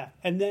you. Yeah,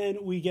 and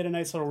then we get a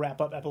nice little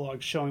wrap-up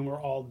epilogue showing where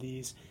all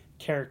these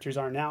characters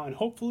are now, and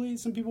hopefully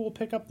some people will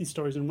pick up these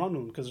stories and run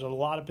with them because there's a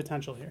lot of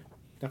potential here.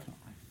 Definitely.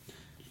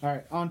 All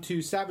right, on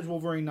to Savage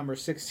Wolverine number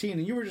 16,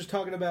 and you were just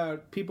talking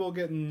about people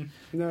getting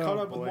caught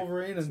up with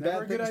Wolverine and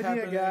bad things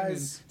happening,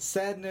 guys. And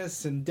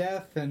sadness and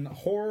death and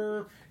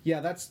horror.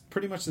 Yeah, that's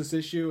pretty much this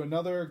issue.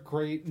 Another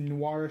great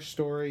noir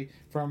story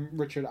from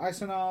Richard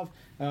Isanov.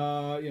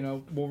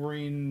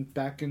 Wolverine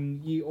back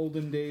in ye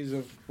olden days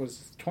of,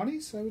 was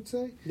 20s, I would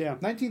say? Yeah.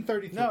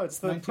 1933. No, it's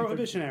the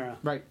Prohibition era.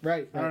 Right. I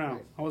don't know.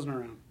 Right. I wasn't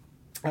around.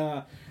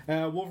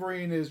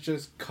 Wolverine is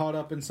just caught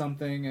up in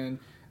something, and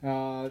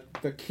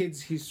the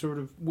kids he's sort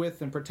of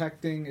with and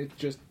protecting, it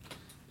just,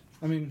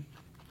 I mean,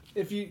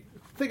 if you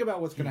think about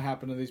what's going to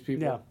happen to these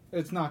people,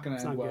 it's not going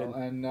to end well.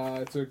 Good. And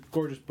it's a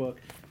gorgeous book.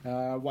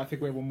 I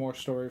think we have one more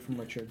story from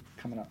Richard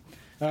coming up.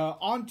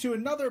 On to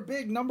another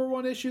big number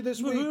 1 issue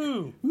this week.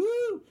 Woo!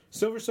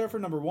 Silver Surfer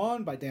number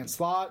 1 by Dan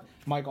Slott,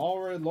 Mike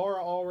Allred,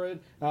 Laura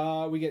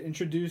Allred. We get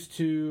introduced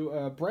to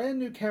a brand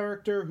new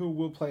character who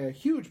will play a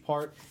huge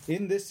part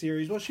in this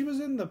series. Well, she was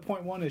in the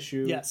 .1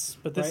 issue. Yes,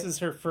 but this is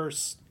her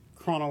first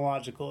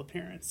chronological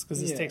appearance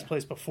because this takes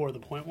place before the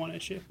 .1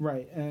 issue.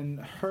 Right, and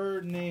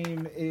her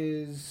name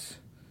is...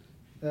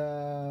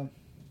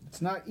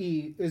 it's not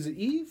Eve. Is it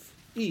Eve?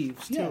 Eve.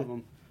 There's two of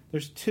them.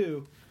 There's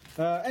two.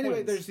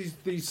 Anyway, there's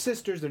these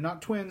sisters. They're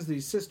not twins.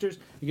 These sisters.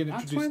 You get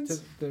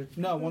introduced to.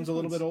 No, one's a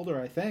little bit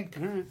older, I think.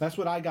 Right. That's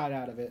what I got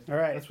out of it. All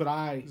right. That's what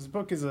I. This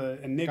book is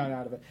a enigma. Got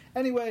out of it.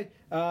 Anyway,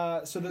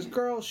 so this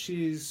girl,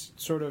 she's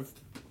sort of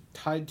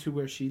tied to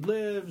where she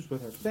lives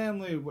with her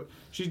family.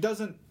 She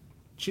doesn't.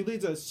 She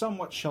leads a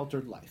somewhat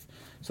sheltered life.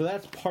 So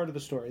that's part of the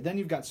story. Then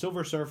you've got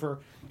Silver Surfer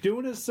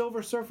doing his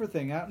Silver Surfer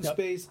thing out in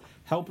space,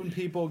 helping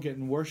people,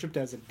 getting worshipped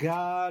as a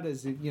god,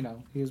 as he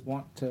is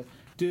wont to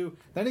do.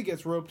 Then he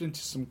gets roped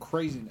into some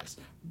craziness.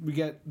 We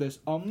get this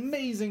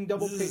amazing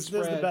double-page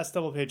spread. This is the best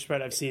double-page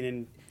spread I've seen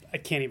in, I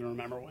can't even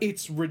remember when.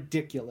 It's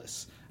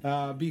ridiculous.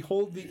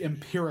 Behold the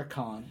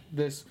Empiricon,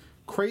 this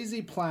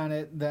crazy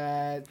planet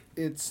that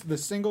it's the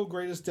single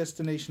greatest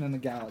destination in the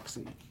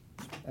galaxy,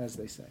 as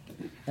they say.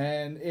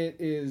 And it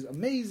is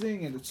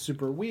amazing, and it's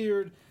super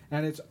weird,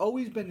 and it's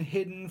always been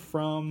hidden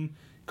from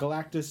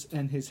Galactus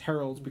and his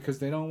heralds because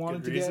they don't want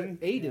it to get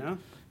aided,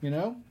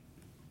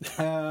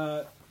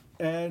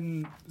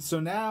 and so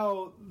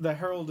now the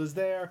herald is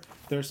there.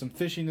 There's some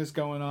fishiness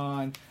going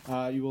on.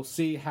 You will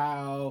see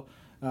how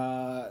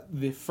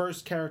the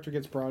first character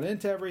gets brought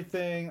into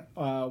everything,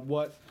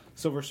 what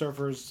Silver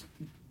Surfer's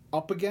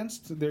up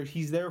against.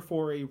 He's there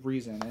for a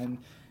reason, and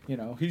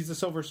he's the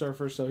Silver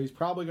Surfer, so he's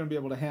probably going to be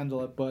able to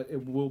handle it, but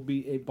it will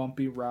be a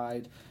bumpy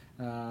ride.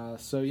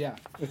 So yeah,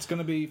 it's going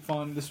to be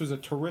fun. This was a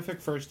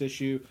terrific first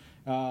issue.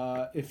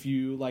 If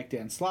you like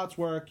Dan Slott's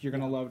work, you're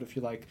going to love it. If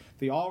you like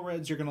the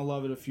Allreds, you're going to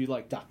love it. If you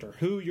like Doctor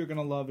Who, you're going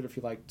to love it. If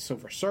you like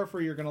Silver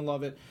Surfer, you're going to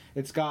love it.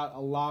 It's got a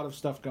lot of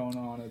stuff going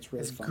on. It's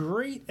really fun. As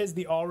great as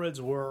the Allreds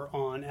were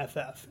on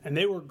FF, and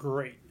they were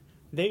great,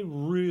 they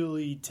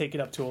really take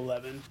it up to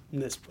 11 in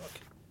this book.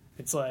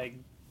 It's like,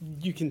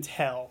 you can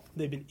tell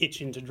they've been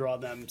itching to draw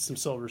them some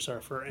Silver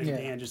Surfer, and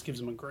Dan just gives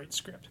them a great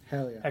script.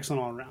 Hell yeah.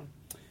 Excellent all around.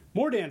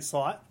 More Dan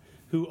Slott,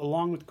 who,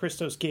 along with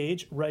Christos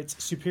Gage,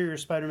 writes Superior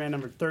Spider-Man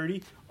number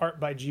 30,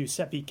 art by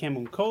Giuseppe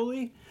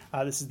Camuncoli.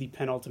 This is the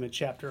penultimate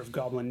chapter of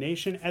Goblin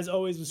Nation. As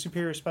always with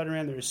Superior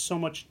Spider-Man, there is so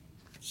much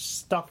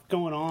stuff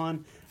going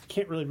on. I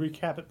can't really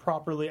recap it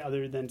properly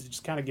other than to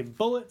just kind of give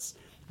bullets,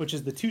 which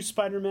is the two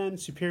Spider-Men,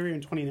 Superior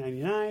in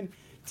 2099,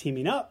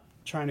 teaming up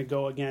trying to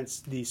go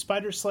against the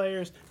Spider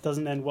Slayers.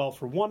 Doesn't end well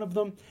for one of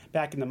them.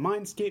 Back in the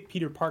Mindscape,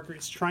 Peter Parker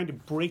is trying to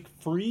break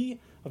free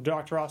of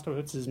Dr.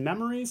 Octopus's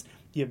memories.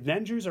 The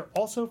Avengers are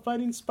also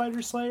fighting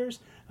Spider Slayers.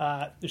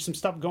 There's some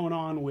stuff going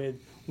on with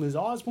Liz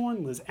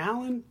Osborn, Liz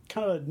Allen.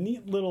 Kind of a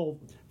neat little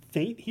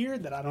feint here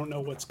that I don't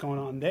know what's going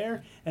on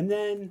there. And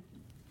then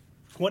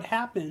what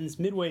happens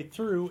midway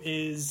through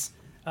is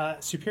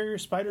Superior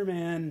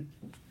Spider-Man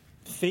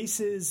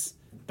faces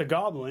the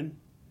Goblin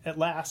at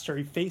last, or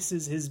he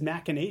faces his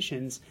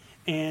machinations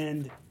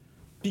and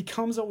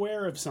becomes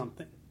aware of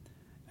something.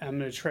 I'm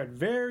going to tread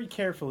very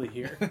carefully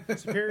here.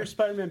 Superior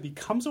Spider-Man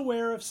becomes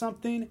aware of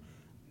something,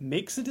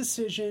 makes a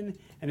decision,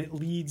 and it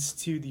leads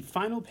to the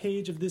final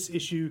page of this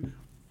issue.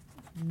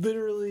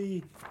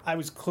 Literally, I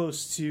was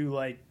close to,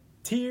 like,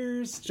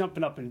 tears,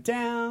 jumping up and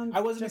down.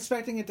 I wasn't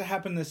expecting it to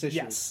happen this issue.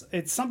 Yes,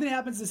 it's something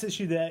happens this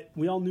issue that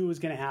we all knew was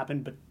going to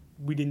happen, but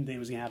we didn't think it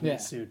was going to happen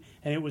this soon.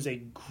 And it was a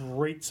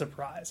great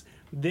surprise.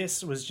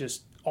 This was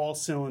just all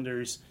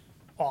cylinders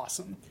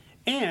awesome.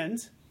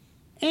 And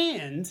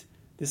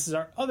this is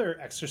our other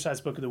exercise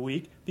book of the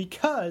week,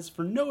 because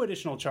for no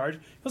additional charge,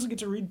 you also get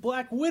to read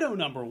Black Widow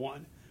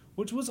 #1,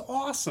 which was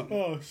awesome.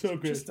 Oh, so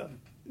good.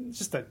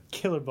 Just a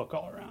killer book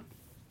all around.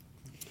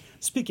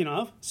 Speaking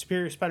of,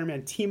 Superior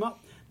Spider-Man Team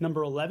Up,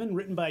 #11,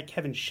 written by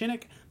Kevin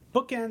Shinnick.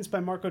 Book ends by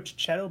Marco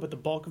Cicchetto, but the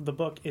bulk of the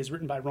book is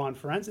written by Ron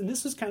Frenz. And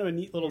this was kind of a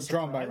neat little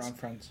surprise. Drawn by Ron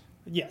Frenz.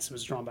 Yes, it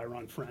was drawn by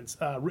Ron Frenz.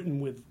 Written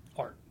with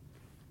art.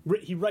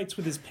 He writes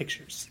with his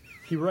pictures.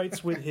 He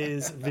writes with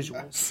his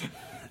visuals.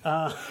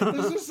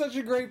 This is such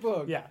a great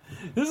book. Yeah,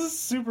 this is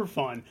super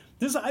fun.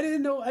 I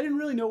didn't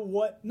really know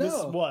what this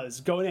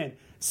was going in.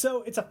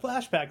 So it's a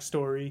flashback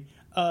story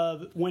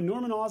of when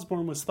Norman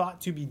Osborn was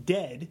thought to be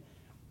dead,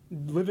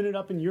 living it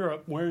up in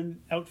Europe, wearing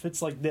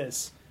outfits like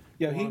this.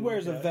 Yeah, he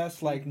wears a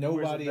vest like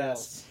nobody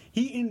else.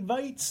 He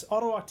invites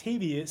Otto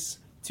Octavius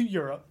to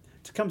Europe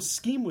to come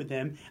scheme with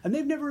him, and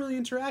they've never really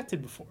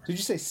interacted before. Did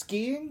you say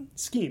skiing?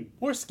 Scheme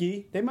or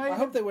ski? They might. I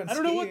hope they went. I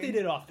don't know what they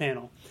did off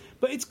panel,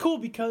 but it's cool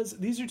because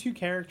these are two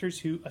characters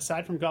who,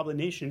 aside from Goblin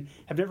Nation,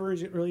 have never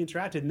really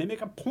interacted, and they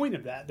make a point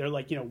of that. They're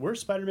like, we're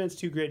Spider-Man's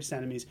two greatest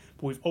enemies,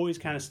 but we've always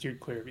kind of steered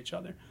clear of each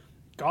other.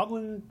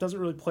 Goblin doesn't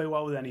really play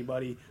well with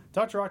anybody.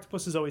 Dr.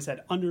 Octopus has always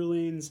had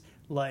underlings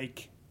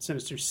like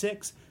Sinister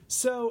Six,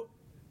 so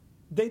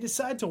they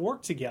decide to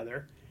work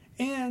together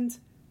and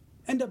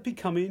end up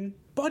becoming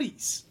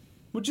buddies,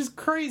 which is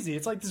crazy.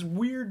 It's like this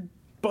weird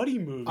buddy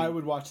movie. I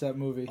would watch that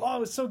movie. Oh, it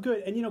was so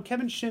good. And,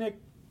 Kevin Shinnick,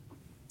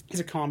 he's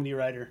a comedy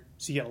writer,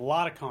 so you get a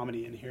lot of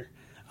comedy in here.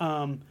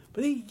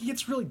 But he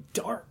gets really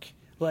dark.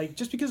 Like,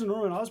 just because of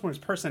Norman Osborn's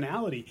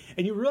personality,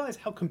 and you realize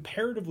how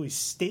comparatively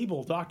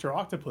stable Dr.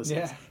 Octopus is.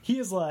 Yeah. He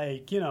is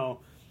like,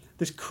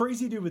 this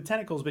crazy dude with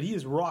tentacles, but he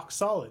is rock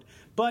solid.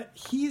 But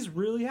he's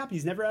really happy.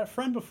 He's never had a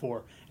friend before.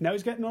 And now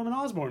he's got Norman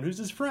Osborn, who's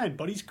his friend,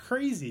 but he's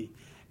crazy.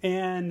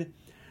 And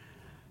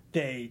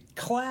they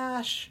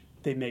clash,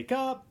 they make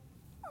up.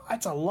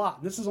 It's a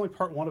lot. This is only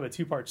part one of a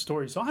two-part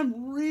story, so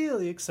I'm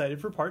really excited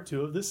for part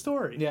two of this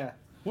story. Yeah.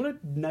 What a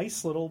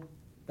nice little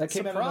That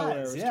came surprise. out of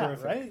nowhere. It was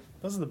terrific. Right?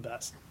 Those are the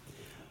best.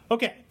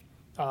 Okay.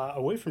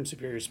 Away from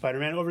Superior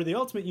Spider-Man, over to the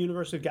Ultimate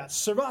Universe, we've got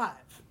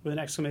Survive with an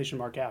exclamation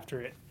mark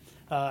after it.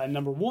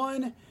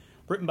 #1,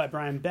 written by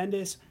Brian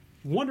Bendis.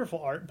 Wonderful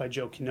art by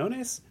Joe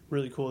Quinones.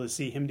 Really cool to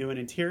see him doing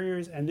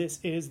interiors. And this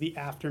is the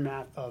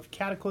aftermath of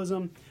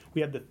Cataclysm. We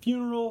have the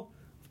funeral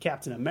of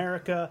Captain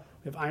America.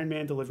 We have Iron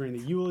Man delivering the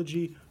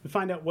eulogy. We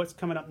find out what's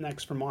coming up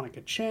next for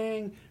Monica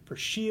Chang, for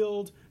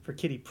S.H.I.E.L.D., for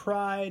Kitty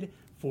Pryde,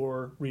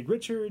 for Reed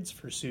Richards,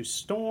 for Sue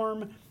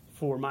Storm,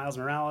 for Miles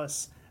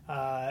Morales.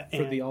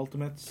 For the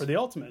Ultimates. For the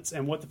Ultimates,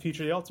 and what the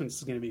future of the Ultimates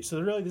is going to be.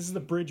 So really, this is the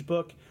bridge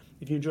book.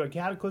 If you enjoy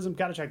Cataclysm,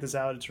 got to check this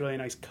out. It's really a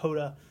nice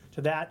coda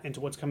to that and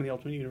to what's coming in the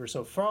Ultimate Universe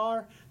so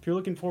far. If you're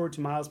looking forward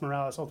to Miles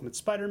Morales Ultimate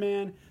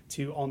Spider-Man,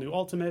 to All New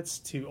Ultimates,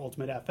 to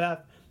Ultimate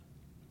FF,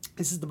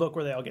 this is the book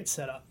where they all get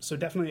set up. So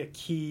definitely a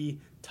key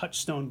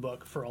touchstone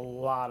book for a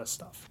lot of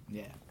stuff.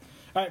 Yeah.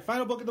 All right,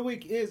 final book of the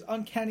week is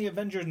Uncanny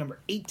Avengers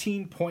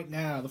 #18 Point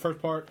Now, the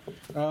first part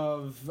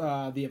of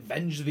the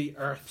Avenge the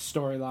Earth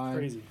storyline.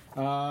 Crazy.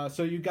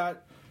 So you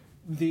got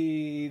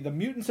the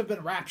mutants have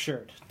been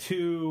raptured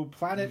to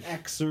Planet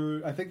X,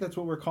 or I think that's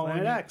what we're calling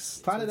Planet it. X.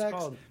 Planet That's what X.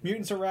 it's called.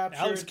 Mutants are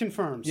raptured. Alex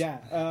confirms.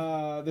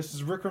 Yeah. This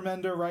is Rick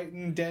Remender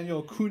writing,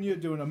 Daniel Acuna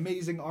doing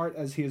amazing art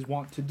as he is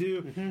wont to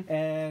do,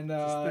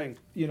 and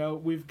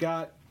we've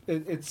got.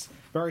 It's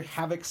very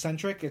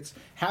Havoc-centric. It's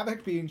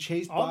Havoc being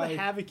chased all by... the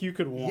Havoc you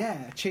could want.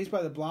 Yeah, chased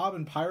by the Blob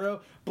and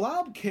Pyro.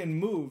 Blob can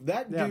move.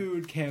 That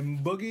dude can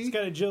boogie. He's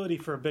got agility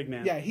for a big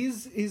man. Yeah,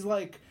 he's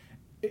like...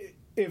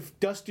 If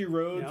Dusty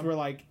Rhodes were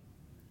like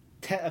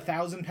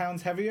 1,000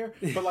 pounds heavier,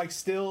 but like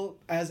still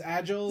as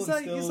agile.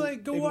 He's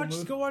like go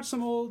watch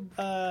some old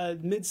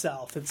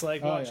Mid-South. It's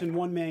like watching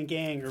One Man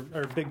Gang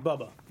or Big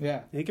Bubba.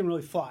 Yeah. He can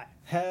really fly.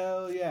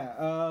 Hell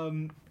yeah.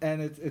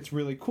 And it's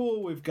really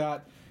cool. We've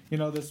got...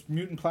 this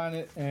mutant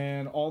planet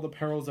and all the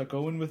perils that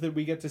go in with it.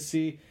 We get to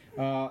see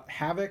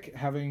Havoc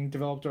having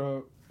developed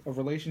a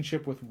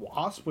relationship with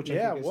Wasp, which I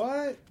Yeah, think is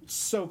what?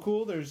 so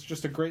cool. There's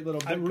just a great little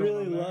bit I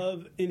really going on there.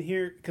 love in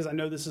here, because I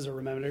know this is a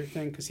Remember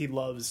thing, because he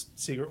loves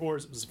Secret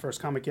Wars. It was the first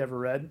comic he ever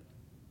read.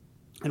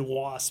 And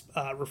Wasp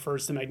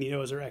refers to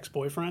Magneto as her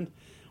ex-boyfriend,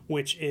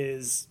 which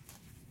is,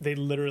 they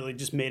literally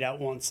just made out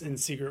once in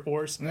Secret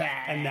Wars.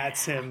 And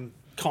that's him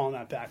calling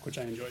that back, which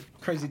I enjoyed.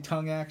 Crazy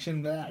tongue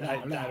action. Blah, blah, I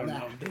blah, don't blah.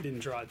 know. They didn't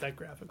draw it that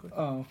graphically.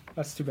 Oh,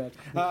 that's too bad.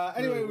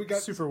 Anyway, we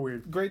got super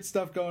weird. great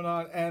stuff going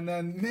on, and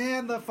then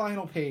man, the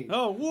final page.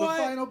 Oh, what?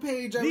 The final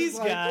page. These was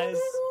like, guys.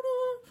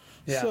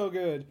 Yeah. So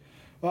good.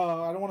 I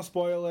don't want to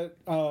spoil it.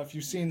 If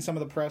you've seen some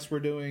of the press we're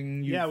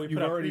doing, Yeah, we you've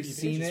put out already preview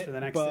seen pages it. for the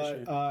next but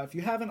issue. If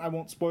you haven't, I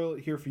won't spoil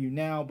it here for you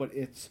now. But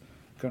it's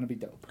gonna be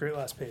dope. Great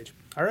last page.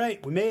 All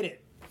right, we made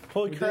it.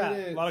 Holy We crap.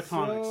 did it. A lot of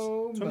comics.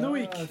 So From the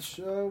week. much.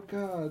 Oh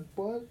God,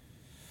 what?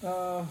 A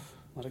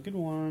lot of good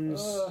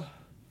ones.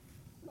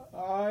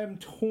 I'm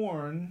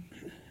torn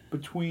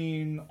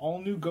between all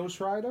new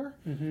Ghost Rider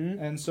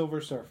Mm-hmm. and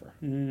Silver Surfer.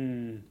 a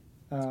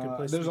good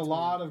place to There's be a torn.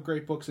 lot of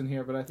great books in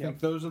here, but I think Yep.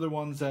 those are the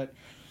ones that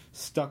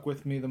stuck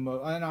with me the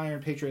most. And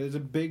Iron Patriot. It's a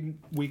big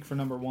week for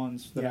number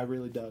ones that Yeah. I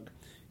really dug.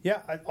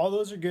 Yeah, all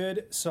those are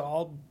good. So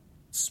I'll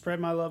spread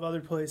my love other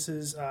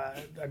places.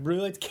 I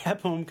really liked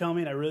Cap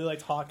Homecoming. I really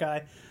liked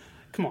Hawkeye.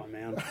 Come on,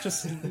 man.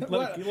 Just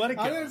let it go.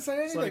 I didn't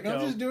say Just let it anything. I'm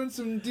go. just doing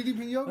some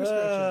DDP yoga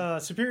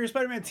stretching. Superior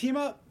Spider-Man team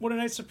up. What a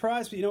nice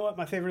surprise. But you know what?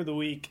 My favorite of the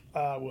week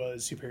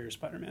was Superior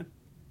Spider-Man.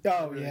 Oh,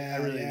 I yeah,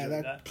 really yeah, enjoyed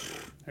that, that.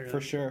 I really for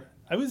did. sure.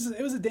 It was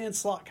a Dan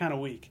Slott kind of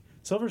week.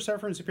 Silver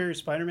Surfer and Superior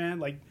Spider-Man,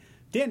 like,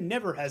 Dan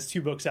never has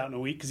 2 books out in a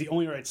week because he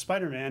only writes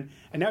Spider-Man,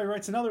 and now he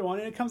writes another one,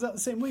 and it comes out the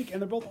same week,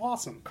 and they're both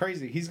awesome.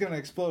 Crazy. He's going to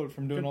explode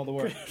from doing all the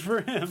work. Good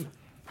for him.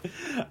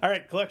 All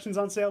right, collections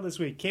on sale this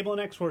week. Cable and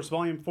X-Force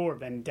Volume 4,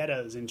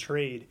 Vendettas in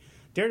trade.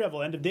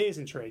 Daredevil, End of Days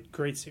in trade.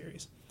 Great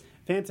series.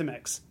 Phantom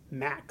X,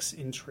 Max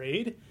in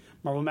trade.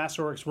 Marvel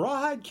Masterworks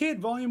Rawhide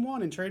Kid Volume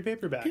 1 in trade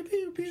paperback. Pew,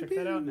 pew, pew, Check pew.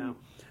 that out now.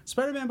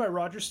 Spider-Man by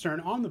Roger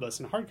Stern Omnibus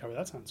in hardcover.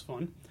 That sounds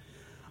fun.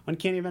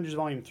 Uncanny Avengers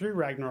Volume 3,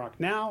 Ragnarok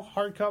Now,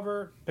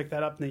 hardcover. Pick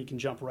that up, and then you can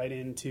jump right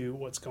into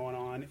what's going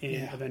on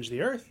in Avenge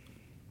the Earth.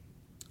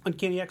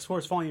 Uncanny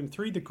X-Force Volume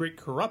 3, The Great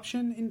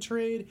Corruption in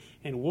trade.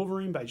 And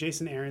Wolverine by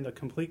Jason Aaron, The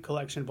Complete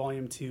Collection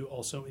Volume 2,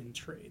 also in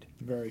trade.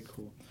 Very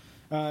cool.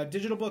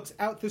 Digital books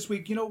out this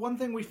week. You know, one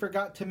thing we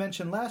forgot to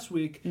mention last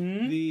week,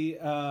 the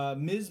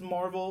Ms.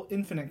 Marvel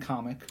Infinite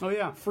comic. Oh,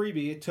 yeah.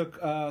 Freebie. It took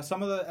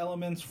some of the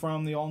elements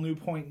from the All New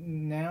Point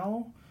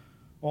Now.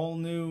 All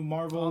New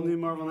Marvel. All New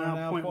Marvel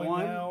Now, Point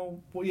One? Now.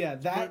 Well, yeah,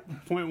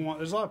 that Point one.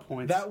 There's a lot of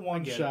points. that I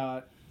one get it.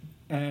 shot.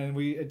 And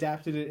we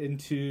adapted it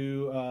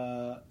into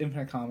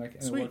Infinite Comic,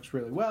 and Sweet. it works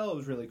really well. It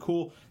was really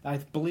cool. I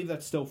believe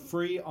that's still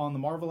free on the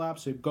Marvel app,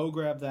 so go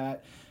grab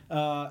that.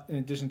 In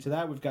addition to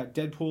that, we've got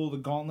Deadpool, The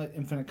Gauntlet,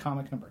 Infinite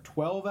Comic number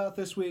 12 out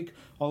this week.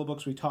 All the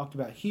books we talked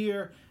about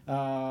here. We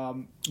got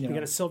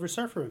a Silver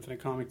Surfer Infinite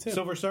comic, too.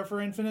 Silver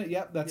Surfer Infinite,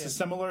 yep, that's Yeah. a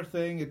similar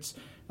thing. It's,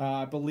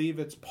 I believe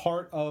it's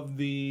part of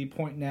the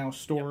Point Now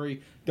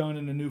story done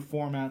in a new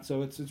format,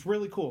 so it's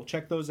really cool.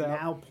 Check those out.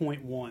 Now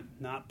Point One,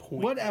 not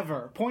Point.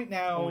 Whatever. Point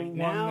Now, Point one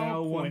Now,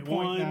 now, one Point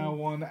point One, now,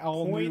 one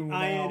all Point new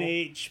now.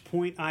 INH,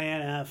 Point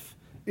INF.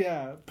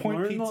 Yeah, Point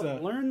learn Pizza.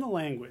 Learn the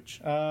language.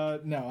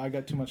 No, I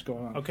got too much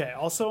going on. Okay,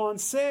 also on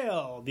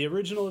sale, the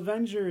original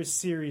Avengers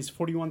series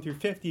 41 through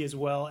 50, as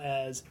well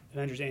as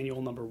Avengers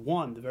Annual number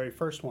 1, the very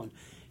first one.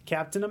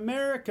 Captain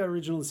America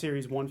original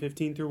series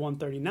 115 through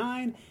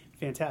 139,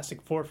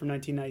 Fantastic Four from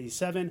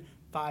 1997,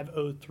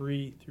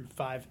 503 through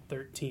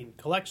 513.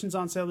 Collections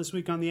on sale this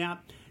week on the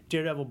app.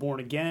 Daredevil Born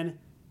Again,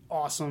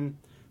 awesome.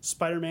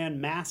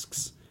 Spider-Man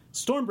Masks,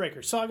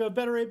 Stormbreaker, Saga of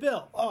Better Ray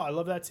Bill. Oh, I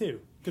love that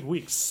too. Good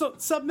week.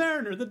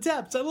 Submariner, The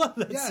Depths. I love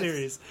that Yes.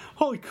 series.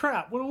 Holy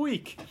crap, what a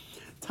week.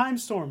 Time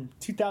Storm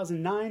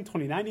 2009,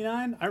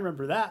 2099. I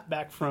remember that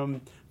back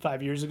from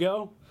 5 years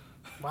ago.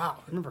 Wow,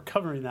 I remember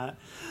covering that.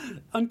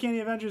 Uncanny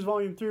Avengers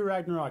Volume 3,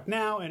 Ragnarok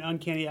Now, and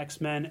Uncanny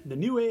X-Men, The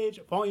New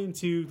Age, Volume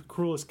 2, The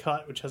Cruelest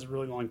Cut, which has a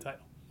really long title.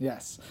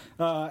 Yes.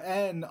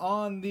 And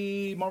on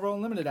the Marvel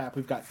Unlimited app,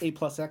 we've got A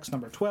plus X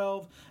number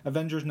 12,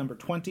 Avengers number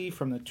 20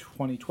 from the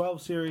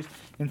 2012 series,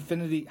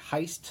 Infinity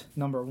Heist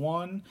number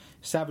 1,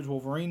 Savage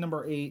Wolverine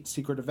number 8,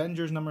 Secret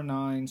Avengers number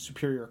 9,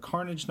 Superior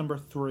Carnage number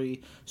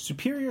 3,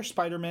 Superior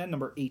Spider-Man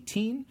number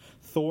 18,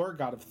 Thor,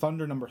 God of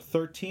Thunder number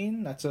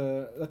 13. That's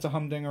a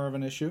humdinger of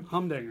an issue.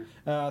 Humdinger.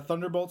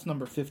 Thunderbolts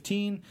number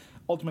 15,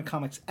 Ultimate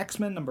Comics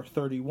X-Men number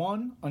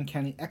 31,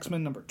 Uncanny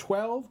X-Men number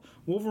 12,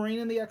 Wolverine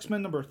and the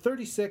X-Men number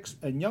 36,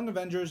 and Young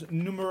Avengers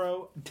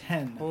numero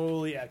 10.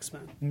 Holy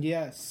X-Men.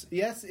 Yes,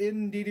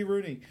 indeedy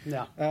Rooney.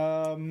 Yeah.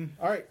 All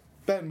right,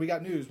 Ben, we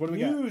got news. What do we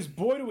got? News,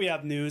 boy, do we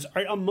have news. All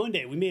right, on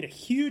Monday, we made a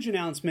huge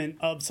announcement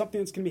of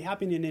something that's going to be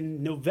happening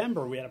in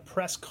November. We had a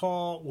press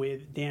call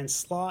with Dan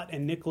Slott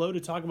and Nick Lowe to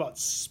talk about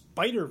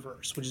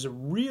Spider-Verse, which is a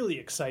really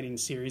exciting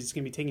series. It's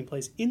going to be taking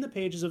place in the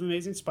pages of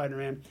Amazing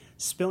Spider-Man,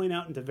 spilling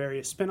out into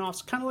various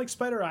spin-offs, kind of like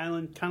Spider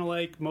Island, kind of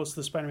like most of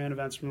the Spider-Man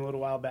events from a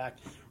little while back.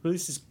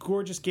 Released this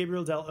gorgeous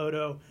Gabriel Del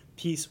Otto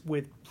piece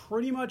with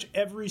pretty much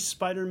every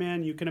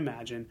Spider-Man you can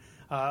imagine.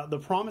 The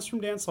promise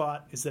from Dan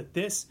Slott is that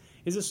this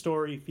is a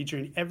story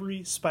featuring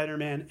every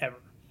Spider-Man ever.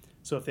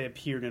 So if they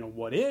appeared in a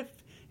What If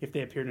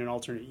they appeared in an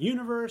alternate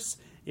universe,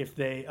 if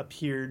they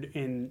appeared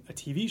in a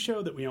TV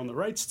show that we own the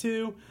rights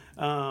to,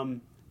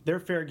 they're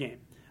fair game.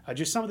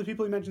 Just some of the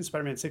people he mentioned,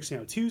 Spider-Man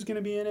 1602 is going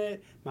to be in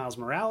it, Miles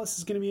Morales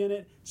is going to be in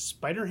it,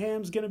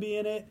 Spider-Ham's going to be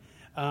in it.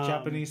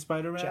 Japanese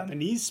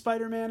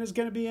Spider-Man is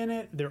going to be in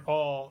it. They're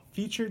all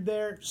featured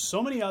there.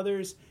 So many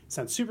others.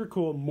 Sounds super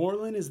cool.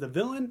 Moreland is the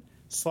villain.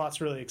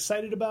 Slott's really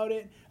excited about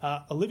it.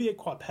 Olivier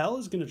Coipel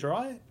is going to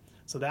draw it.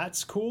 So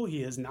that's cool.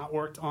 He has not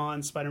worked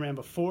on Spider-Man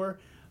before.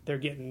 They're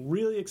getting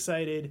really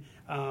excited,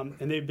 and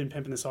they've been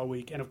pimping this all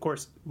week. And, of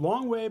course,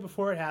 long way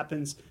before it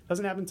happens.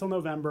 Doesn't happen until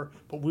November,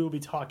 but we will be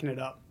talking it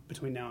up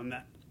between now and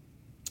then.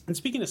 And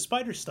speaking of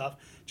spider stuff,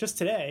 just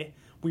today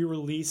we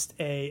released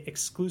a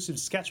exclusive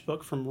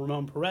sketchbook from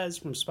Ramon Perez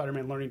from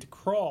Spider-Man Learning to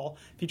Crawl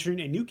featuring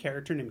a new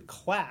character named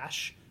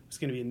Clash. It's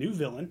going to be a new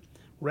villain,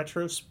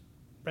 retroactively.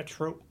 I'm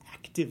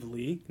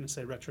going to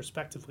say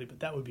retrospectively, but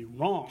that would be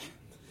wrong.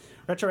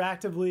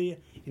 Retroactively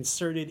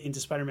inserted into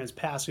Spider-Man's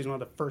past. He's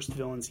one of the first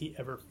villains he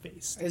ever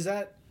faced. Is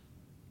that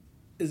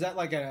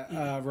like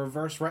a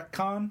reverse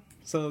retcon?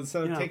 So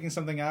instead of taking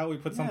something out, we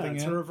put something in?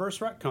 It's a reverse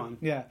retcon.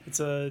 Yeah. It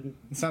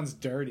sounds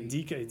dirty.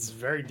 It's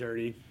very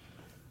dirty.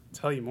 I'll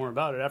tell you more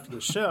about it after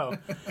the show.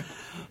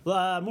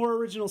 More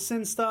original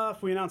Sin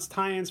stuff. We announced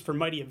tie-ins for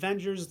Mighty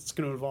Avengers. It's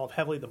going to involve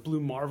heavily the Blue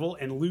Marvel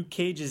and Luke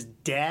Cage's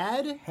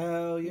dad.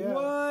 Hell yeah.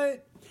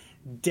 What?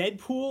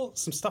 Deadpool.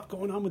 Some stuff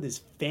going on with his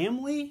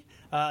family.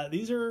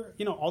 These are,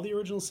 all the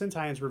original Sin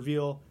tie-ins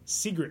reveal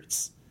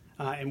secrets.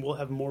 And we'll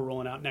have more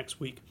rolling out next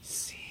week.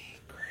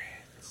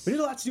 We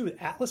did a lot to do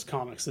with Atlas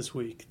Comics this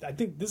week. I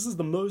think this is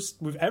the most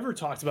we've ever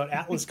talked about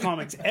Atlas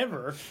Comics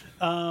ever.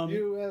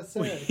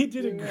 USA. We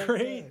did a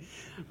great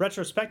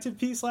retrospective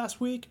piece last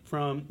week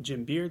from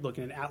Jim Beard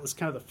looking at Atlas,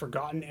 kind of the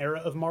forgotten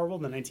era of Marvel,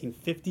 the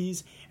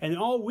 1950s. And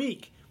all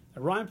week,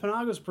 at Ryan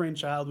Panago's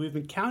brainchild, we've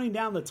been counting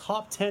down the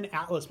top 10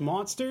 Atlas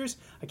monsters.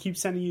 I keep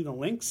sending you the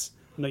links.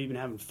 I know you've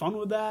been having fun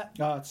with that.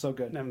 Oh, it's so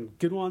good. And having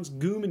good ones.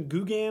 Goom and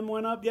Googam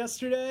went up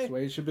yesterday. That's the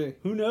way it should be.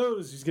 Who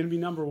knows who's going to be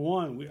number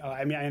one? We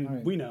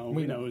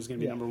know who's going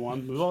to be number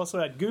one. We've also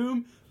had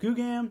Goom,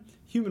 Googam,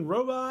 Human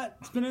Robot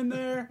has been in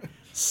there.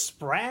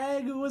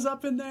 Sprag was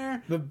up in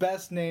there. The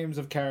best names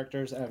of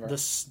characters ever. The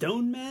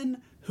Stone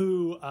Men,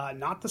 who,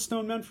 not the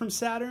Stone Men from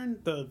Saturn,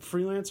 the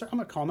freelancer. I'm going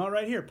to call him out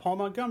right here. Paul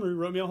Montgomery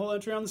wrote me a whole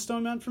entry on the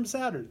Stone Men from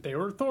Saturn. They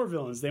were Thor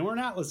villains. They weren't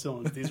Atlas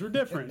villains. These were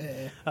different.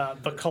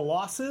 The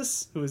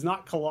Colossus, who is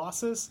not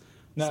Colossus.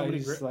 No,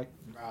 he's the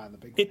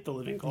big... The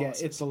Living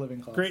Colossus. Yeah, It's the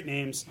Living Colossus. Great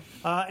names.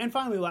 And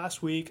finally,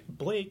 last week,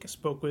 Blake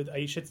spoke with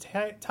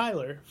Aisha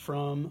Tyler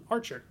from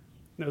Archer.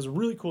 And it was a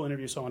really cool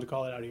interview, so I wanted to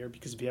call it out here,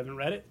 because if you haven't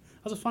read it,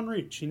 it was a fun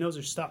read. She knows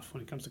her stuff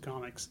when it comes to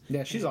comics.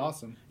 Yeah, she's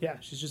awesome. Yeah,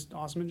 she's just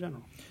awesome in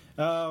general.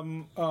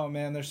 Oh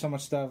man, there's so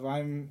much stuff.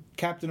 I'm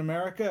Captain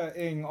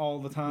America-ing all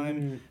the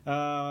time.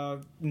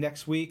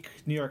 Next week,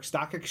 New York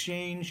Stock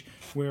Exchange.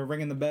 We're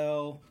ringing the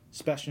bell.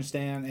 Sebastian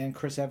Stan and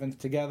Chris Evans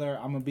together.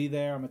 I'm gonna be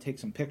there. I'm gonna take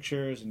some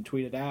pictures and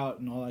tweet it out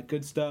and all that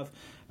good stuff.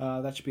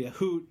 That should be a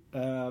hoot.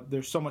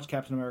 There's so much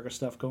Captain America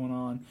stuff going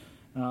on.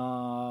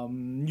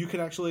 You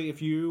can actually,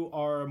 if you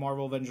are a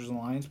Marvel Avengers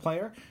Alliance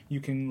player, you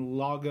can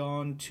log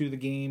on to the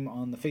game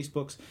on the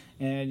Facebooks,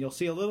 and you'll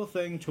see a little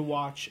thing to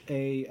watch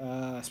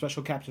a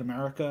special Captain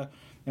America,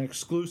 an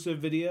exclusive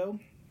video.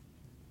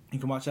 You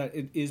can watch that.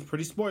 It is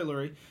pretty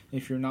spoilery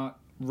if you're not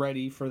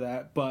ready for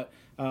that, but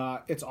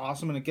it's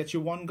awesome, and it gets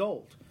you 1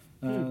 gold.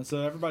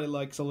 So everybody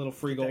likes a little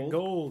free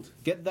gold.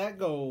 Get that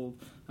gold.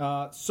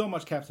 So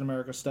much Captain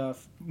America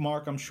stuff.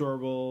 Mark, I'm sure,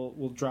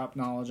 will drop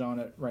knowledge on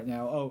it right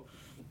now. Oh,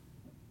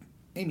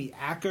 Amy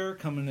Acker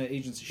coming to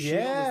Agents of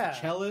S.H.I.E.L.D.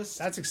 as the cellist.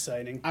 That's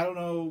exciting. I don't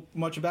know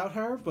much about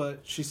her,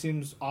 but she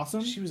seems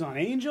awesome. She was on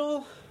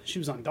Angel. She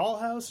was on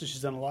Dollhouse.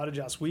 She's done a lot of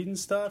Joss Whedon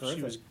stuff. Terrific.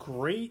 She was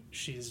great.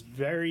 She's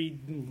very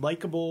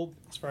likable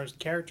as far as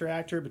character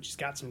actor, but she's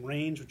got some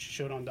range, which she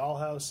showed on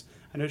Dollhouse.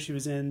 I know she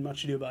was in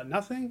Much Ado About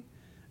Nothing,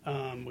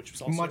 which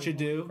was also Much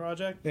Ado a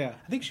project. Yeah.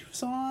 I think she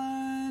was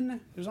on...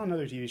 It was on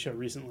another TV show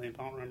recently,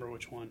 but I don't remember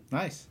which one.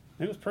 Nice.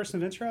 Maybe it was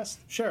Person of Interest?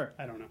 Sure.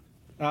 I don't know.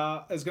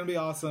 It's going to be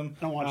awesome.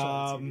 I don't watch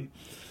all the TV.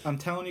 I'm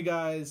telling you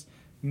guys,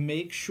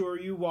 make sure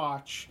you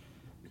watch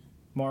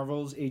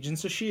Marvel's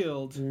Agents of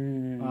S.H.I.E.L.D.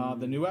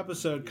 The new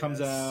episode comes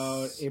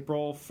out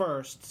April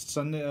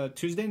 1st,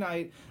 Tuesday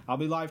night. I'll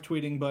be live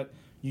tweeting, but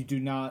you do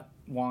not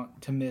want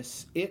to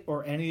miss it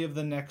or any of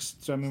the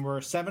next. So, I mean,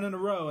 we're 7 in a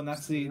row, and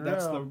that's the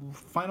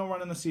final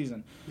run in the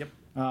season. Yep.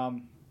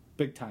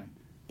 Big time.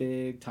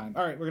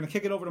 All right, we're going to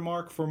kick it over to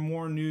Mark for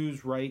more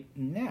news right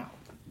now.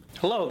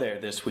 Hello there,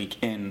 this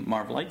week in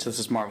Marvelites. This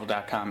is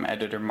Marvel.com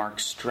editor Mark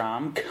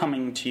Strom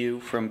coming to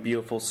you from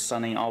beautiful,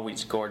 sunny,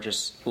 always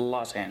gorgeous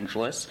Los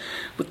Angeles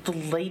with the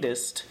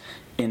latest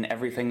in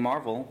everything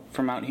Marvel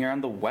from out here on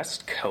the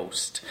West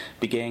Coast,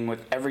 beginning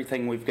with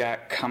everything we've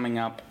got coming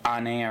up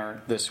on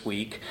air this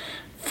week.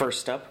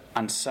 First up,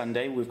 on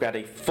Sunday, we've got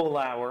a full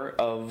hour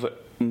of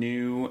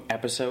new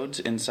episodes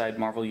inside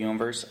Marvel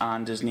Universe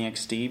on Disney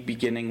XD,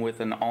 beginning with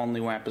an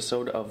all-new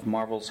episode of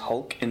Marvel's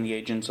Hulk and the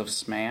Agents of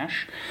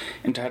Smash,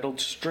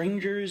 entitled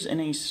Strangers in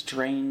a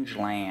Strange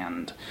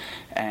Land.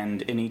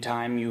 And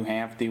anytime you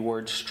have the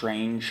word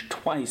strange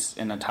twice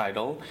in a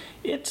title,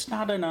 it's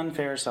not an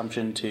unfair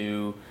assumption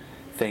to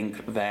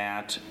think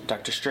that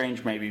Doctor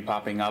Strange may be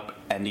popping up,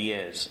 and he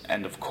is.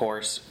 And of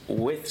course,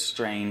 with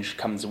Strange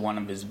comes one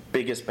of his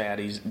biggest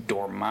baddies,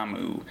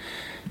 Dormammu.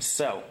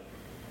 So,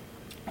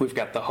 we've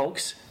got the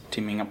Hulks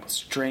teaming up with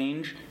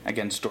Strange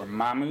against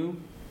Dormammu.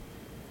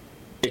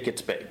 It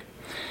gets big.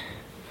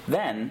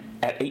 Then,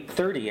 at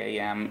 8:30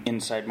 a.m.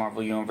 inside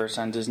Marvel Universe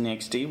on Disney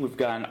XD, we've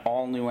got an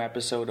all-new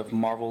episode of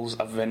Marvel's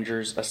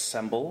Avengers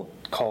Assemble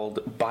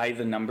called By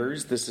the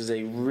Numbers. This is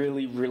a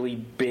really, really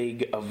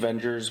big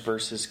Avengers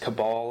versus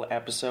Cabal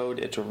episode.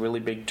 It's a really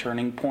big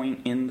turning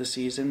point in the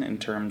season in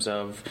terms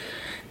of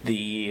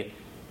the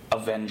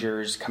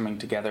Avengers coming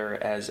together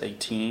as a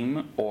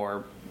team,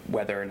 or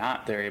whether or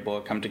not they're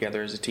able to come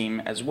together as a team,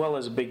 as well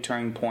as a big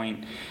turning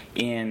point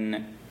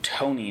in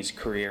Tony's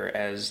career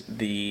as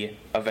the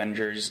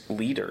Avengers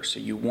leader. So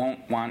you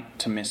won't want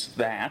to miss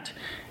that.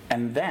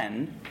 And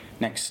then,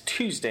 next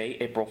Tuesday,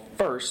 April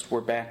 1st,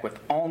 we're back with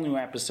all new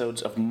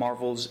episodes of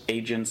Marvel's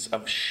Agents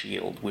of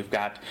S.H.I.E.L.D. We've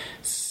got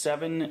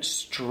 7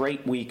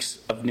 straight weeks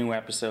of new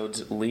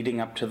episodes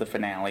leading up to the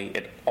finale.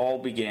 It all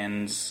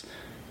begins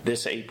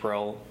this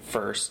April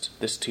 1st,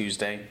 this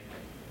Tuesday,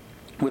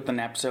 with an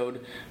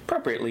episode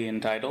appropriately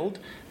entitled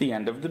The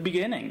End of the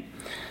Beginning.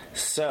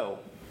 So,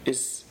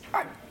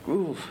 I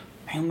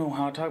don't know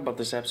how to talk about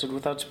this episode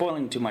without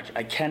spoiling too much.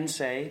 I can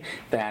say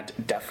that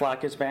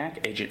Deathlock is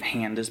back, Agent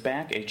Hand is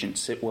back, Agent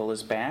Sitwell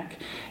is back,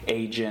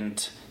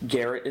 Agent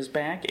Garrett is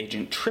back,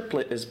 Agent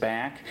Triplet is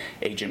back,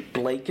 Agent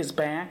Blake is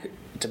back.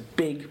 It's a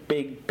big,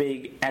 big,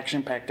 big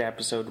action-packed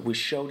episode. We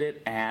showed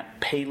it at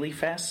Paley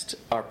Fest,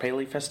 our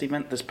Paley Fest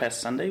event this past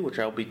Sunday, which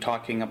I'll be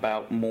talking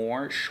about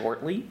more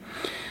shortly.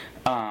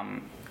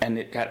 And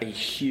it got a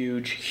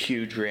huge,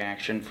 huge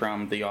reaction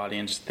from the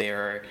audience.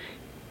 There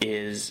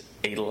is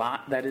a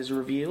lot that is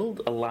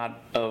revealed, a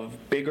lot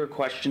of bigger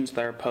questions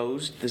that are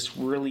posed. This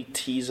really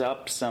tees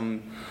up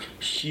some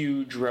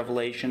huge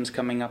revelations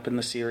coming up in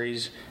the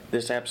series.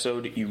 This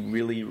episode you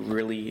really,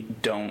 really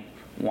don't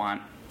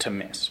want to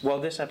miss.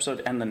 Well, this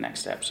episode and the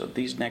next episode.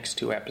 These next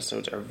 2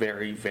 episodes are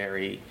very,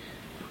 very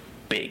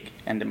big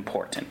and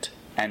important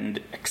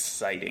and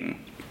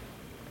exciting.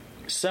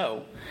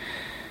 So,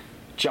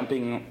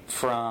 jumping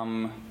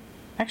from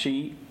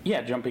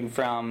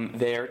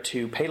there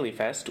to Paley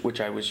Fest, which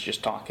I was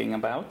just talking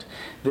about.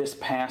 This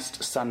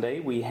past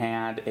Sunday, we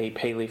had a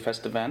Paley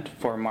Fest event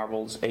for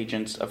Marvel's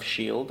Agents of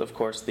S.H.I.E.L.D. Of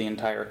course, the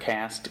entire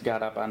cast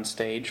got up on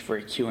stage for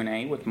a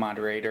Q&A with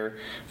moderator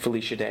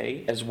Felicia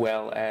Day, as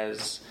well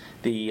as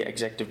the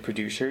executive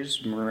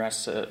producers,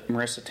 Marissa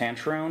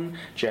Tancherone,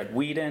 Jed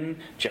Whedon,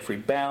 Jeffrey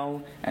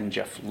Bell, and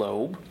Jeff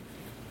Loeb.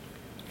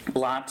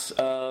 Lots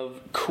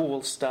of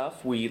cool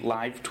stuff. We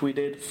live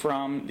tweeted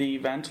from the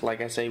event.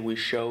 Like I say, we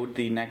showed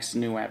the next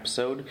new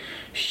episode.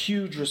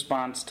 Huge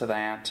response to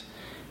that.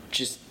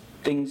 Just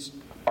things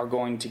are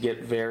going to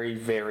get very,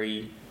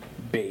 very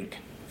big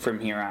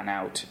from here on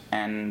out.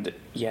 And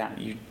yeah,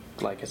 you,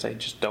 like I say,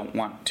 just don't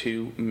want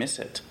to miss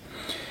it.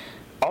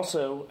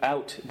 Also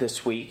out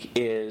this week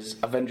is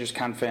Avengers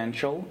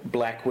Confidential,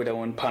 Black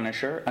Widow and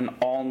Punisher, an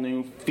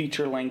all-new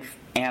feature-length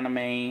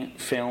anime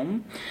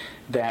film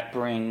that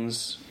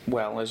brings,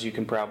 well, as you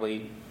can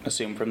probably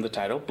assume from the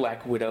title,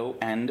 Black Widow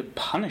and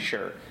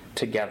Punisher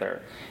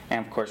together.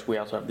 And of course, we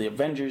also have the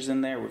Avengers in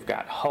there. We've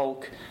got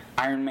Hulk,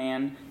 Iron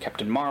Man,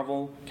 Captain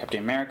Marvel, Captain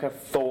America,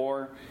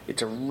 Thor.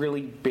 It's a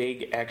really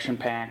big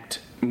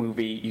action-packed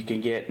movie you can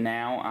get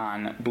now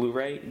on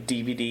Blu-ray,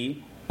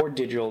 DVD, or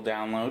digital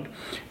download.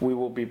 We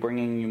will be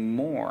bringing you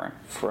more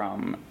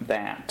from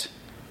that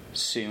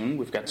soon.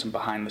 We've got some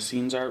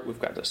behind-the-scenes art. We've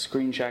got the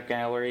screenshot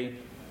gallery,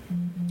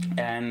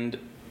 and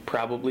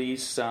probably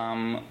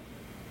some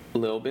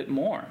little bit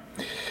more.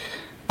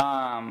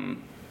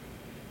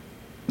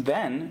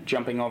 Then,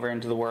 jumping over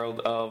into the world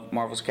of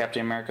Marvel's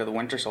Captain America the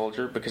Winter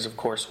Soldier, because of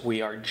course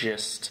we are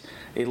just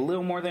a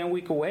little more than a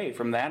week away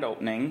from that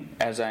opening,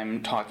 as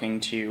I'm talking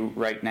to you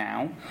right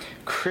now.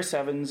 Chris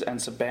Evans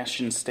and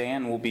Sebastian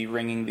Stan will be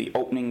ringing the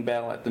opening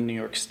bell at the New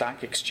York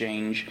Stock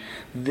Exchange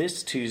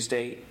this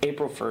Tuesday,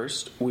 April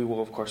 1st. We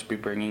will of course be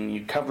bringing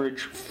you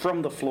coverage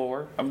from the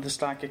floor of the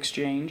Stock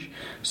Exchange,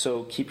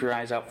 so keep your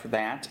eyes out for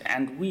that.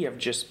 And we have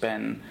just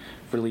been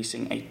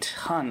releasing a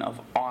ton of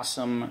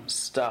awesome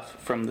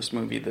stuff from this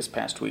movie this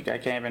past week. I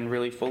can't even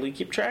really fully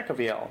keep track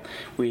of y'all.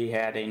 We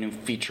had a new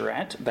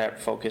featurette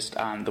that focused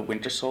on the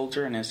Winter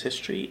Soldier and his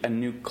history, a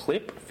new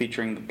clip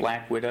featuring the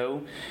Black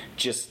Widow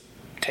just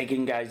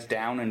taking guys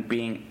down and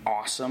being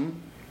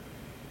awesome.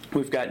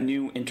 We've got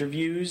new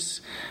interviews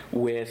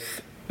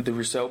with the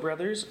Rousseau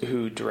brothers,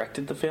 who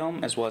directed the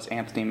film, as well as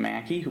Anthony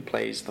Mackie, who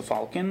plays the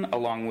Falcon,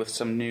 along with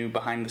some new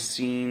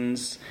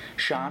behind-the-scenes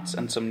shots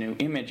and some new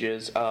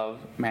images of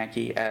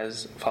Mackie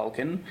as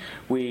Falcon.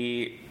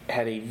 We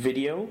had a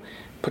video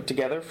put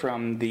together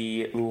from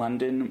the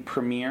London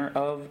premiere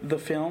of the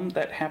film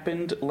that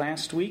happened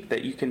last week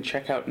that you can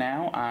check out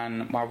now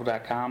on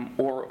Marvel.com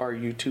or our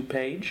YouTube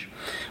page.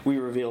 We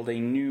revealed a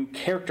new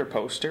character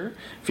poster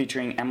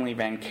featuring Emily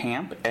Van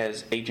Camp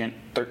as Agent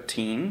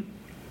 13.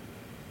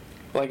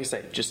 Like I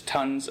say, just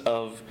tons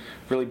of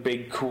really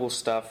big, cool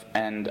stuff,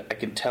 and I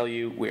can tell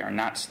you we are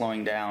not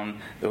slowing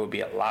down. There will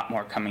be a lot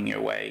more coming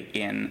your way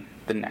in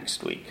the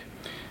next week.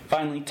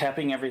 Finally,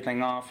 tapping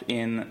everything off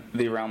in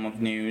the realm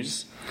of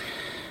news,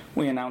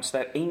 we announced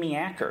that Amy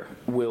Acker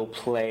will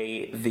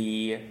play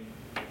the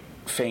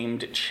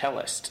famed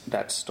cellist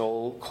that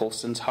stole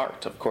Coulson's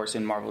heart. Of course,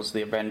 in Marvel's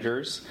The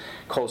Avengers,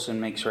 Coulson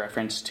makes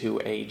reference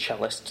to a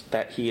cellist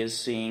that he is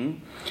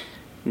seeing.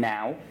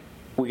 Now,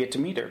 we get to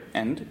meet her,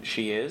 and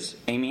she is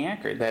Amy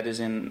Acker. That is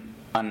in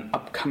an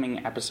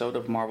upcoming episode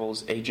of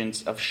Marvel's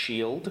Agents of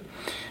S.H.I.E.L.D.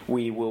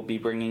 We will be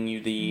bringing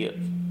you the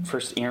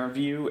first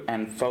interview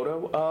and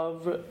photo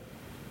of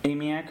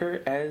Amy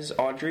Acker as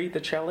Audrey,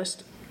 the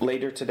cellist,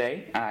 later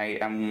today. I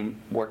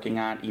am working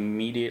on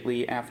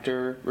immediately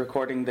after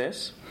recording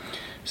this.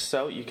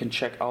 So you can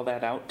check all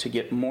that out to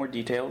get more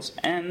details,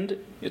 and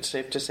it's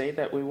safe to say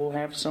that we will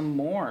have some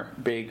more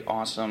big,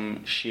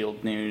 awesome S.H.I.E.L.D.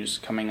 news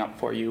coming up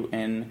for you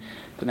in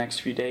the next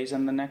few days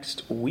and the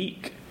next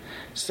week.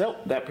 So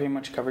that pretty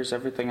much covers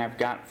everything I've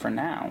got for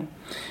now.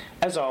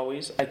 As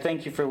always, I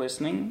thank you for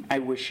listening. I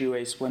wish you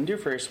a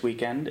splendiferous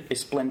weekend, a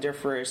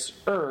splendiferous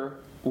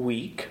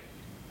week,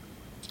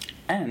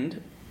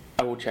 and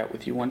I will chat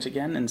with you once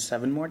again in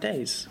 7 more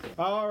days.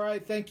 All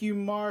right, thank you,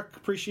 Mark.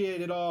 Appreciate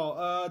it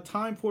all.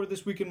 Time for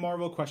This Week in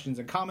Marvel questions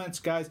and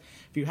comments. Guys,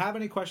 if you have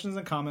any questions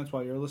and comments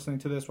while you're listening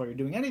to this, while you're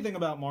doing anything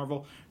about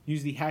Marvel,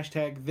 use the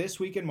hashtag This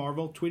Week in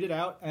Marvel, tweet it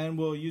out, and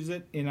we'll use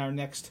it in our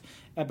next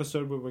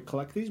episode where we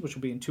collect these, which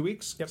will be in 2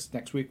 weeks. Yep.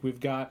 Next week, we've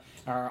got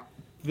our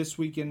This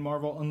Week in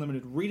Marvel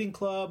Unlimited Reading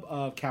Club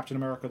of Captain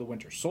America the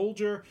Winter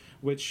Soldier,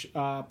 which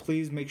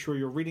please make sure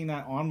you're reading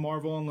that on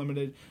Marvel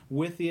Unlimited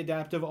with the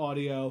adaptive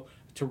audio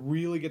to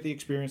really get the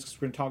experience, because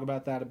we're going to talk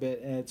about that a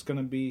bit, and it's going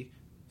to be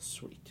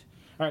sweet.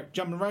 All right,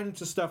 jumping right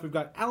into stuff. We've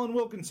got Alan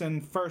Wilkinson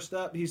first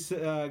up. He's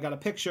got a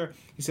picture.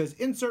 He says,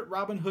 insert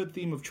Robin Hood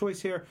theme of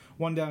choice here.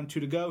 1 down,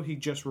 2 to go. He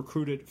just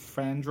recruited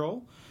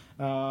Fandral.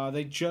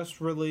 They just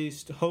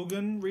released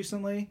Hogan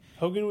recently.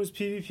 Hogan was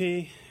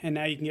PvP, and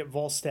now you can get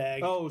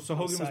Volstagg. Oh, so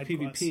Hogan was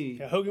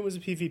PvP. Yeah, Hogan was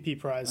a PvP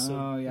prize,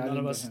 so none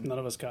of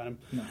us got him.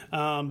 No.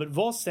 But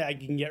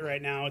Volstagg you can get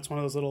right now. It's one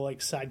of those little like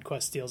side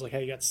quest deals, like how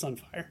you got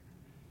Sunfire.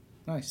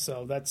 Nice.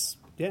 So that's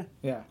yeah.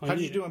 How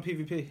did you do on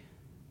PvP?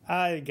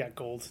 I got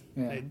gold.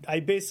 Yeah. I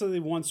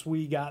basically, once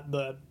we got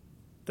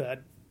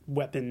that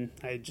weapon,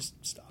 I just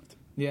stopped.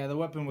 Yeah, the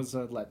weapon was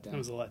a letdown. It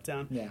was a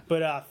letdown. Yeah.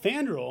 But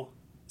Fandral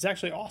is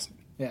actually awesome.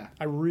 Yeah.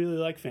 I really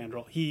like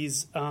Fandral.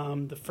 He's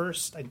the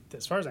first,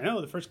 as far as I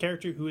know, the first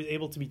character who is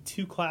able to be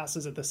 2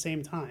 classes at the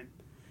same time.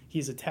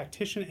 He's a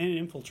tactician and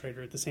an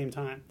infiltrator at the same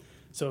time.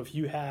 So if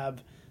you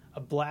have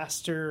a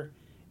blaster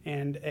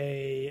and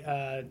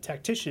a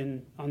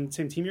tactician on the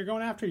same team you're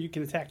going after, you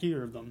can attack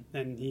either of them,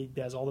 and he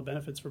has all the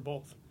benefits for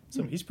both.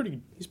 So he's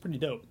pretty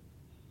dope.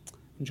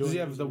 Does he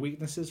have the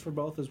weaknesses for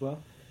both as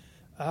well?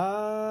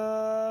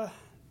 I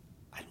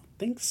don't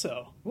think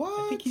so.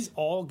 What? I think he's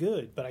all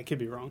good, but I could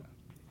be wrong.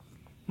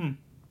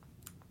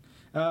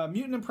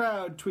 Mutant and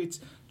Proud tweets,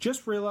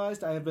 just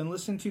realized I have been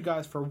listening to you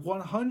guys for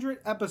 100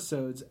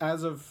 episodes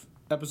as of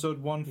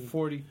episode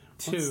 142.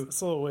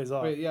 It's a little ways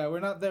off. Wait, yeah, we're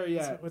not there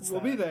yet. What's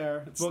we'll that? be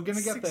there. It's We're going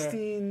to get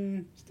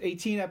 16... there.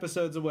 18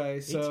 episodes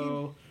away,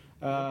 so...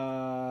 so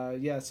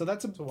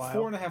that's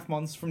 4.5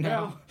 months from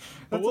now.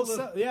 But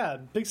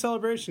big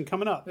celebration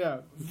coming up. Yeah,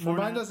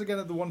 remind us again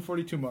at the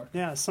 142 mark.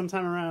 Yeah,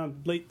 sometime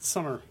around late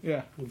summer.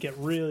 Yeah. We'll get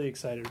really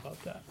excited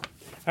about that.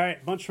 All right,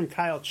 a bunch from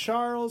Kyle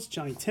Charles,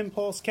 Johnny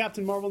Timpulse.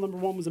 Captain Marvel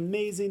 #1 was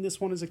amazing.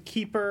 This one is a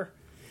keeper.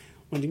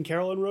 When did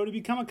Carol and Rhodey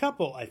become a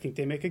couple? I think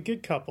they make a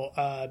good couple.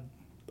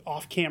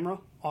 Off camera,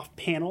 off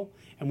panel,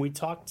 and we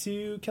talked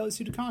to Kelly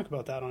Sue DeConnick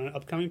about that on an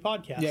upcoming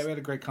podcast. Yeah, we had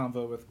a great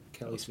convo with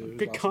Kelly Sue.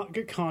 Good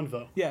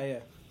convo.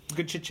 Yeah.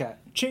 Good chit chat.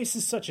 Chase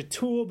is such a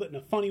tool, but in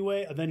a funny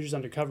way. Avengers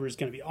Undercover is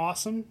going to be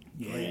awesome.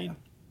 Yeah. Read.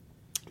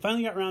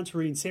 Finally got around to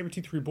reading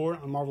Sabretooth Reborn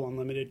on Marvel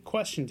Unlimited.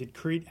 Question, did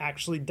Creed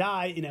actually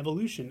die in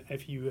Evolution?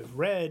 If you have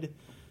read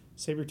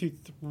Sabretooth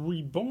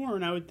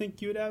Reborn, I would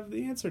think you would have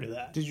the answer to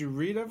that. Did you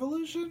read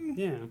Evolution?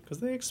 Yeah, because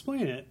they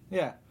explain it.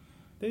 Yeah.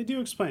 They do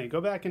explain it.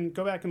 Go back and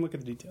look at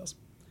the details.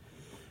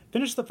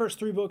 Finish the first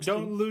 3 books.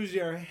 Don't lose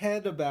your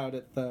head about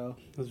it, though.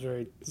 This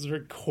is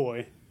very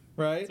coy.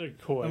 Right? It's very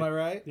coy. Am I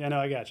right? Yeah, no,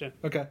 I gotcha.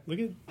 Okay. Look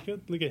at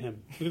him. Look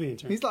at the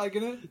intern. He's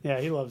liking it. Yeah,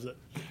 he loves it.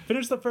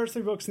 Finished the first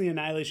 3 books in the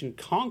Annihilation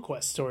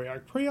Conquest story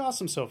arc. Pretty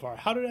awesome so far.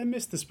 How did I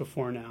miss this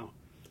before now?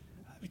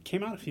 It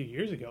came out a few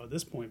years ago at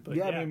this point, but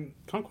Yeah, yeah, I mean-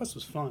 Conquest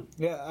was fun.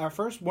 Yeah,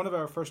 one of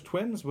our first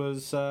twins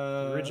was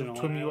Original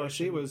Twin URC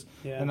Annihilation. was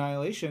Yeah.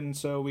 Annihilation.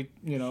 So we,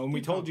 and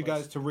we told you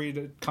guys to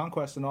read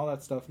Conquest and all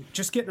that stuff.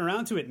 Just getting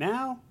around to it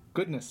now.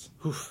 Goodness.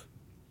 Oof.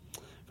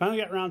 Finally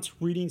got around to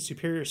reading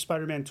Superior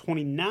Spider-Man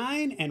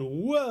 29, and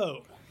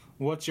whoa,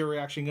 What's your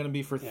reaction going to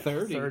be for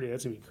 30? 30,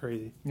 that's gonna be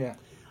crazy. Yeah.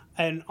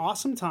 An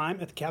awesome time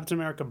at the Captain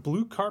America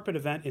Blue Carpet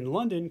event in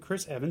London.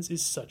 Chris Evans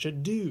is such a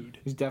dude.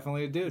 He's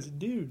definitely a He's a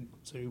dude.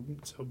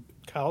 dude. So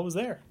Kyle was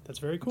there. That's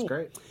very cool. That's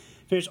great.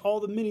 Finished all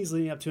the minis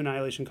leading up to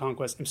Annihilation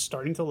Conquest. I'm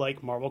starting to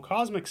like Marvel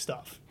Cosmic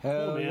stuff.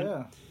 Hell Cool, man.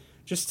 yeah.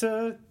 Just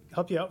to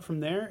help you out from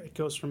there, it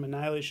goes from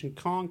Annihilation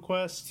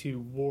Conquest to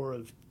War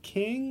of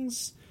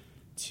Kings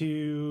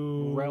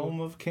to Realm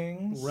of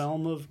Kings.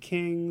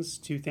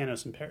 to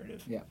Thanos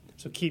Imperative. Yeah.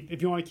 So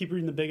if you want to keep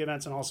reading the big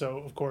events, and also,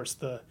 of course,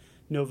 the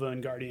Nova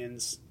and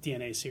Guardians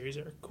DNA series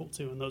are cool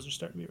too, and those are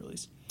starting to be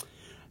released.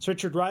 So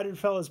Richard Rider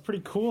fella is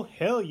pretty cool.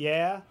 Hell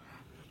yeah.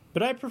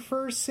 But I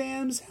prefer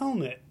Sam's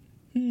helmet.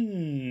 I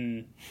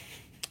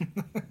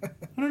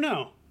don't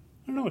know.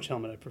 I don't know which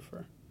helmet I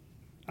prefer.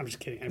 I'm just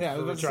kidding. Yeah, I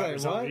was prefer about to say,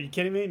 Ryder's helmet. what? Are you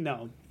kidding me?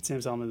 No.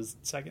 Sam's helmet is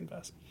second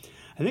best.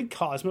 I think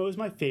Cosmo is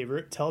my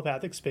favorite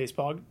telepathic space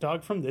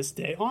dog from this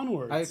day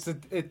onwards.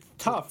 It's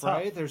tough,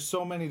 right? There's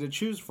so many to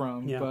choose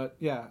from. Yeah. But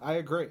yeah, I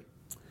agree.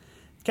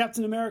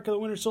 Captain America the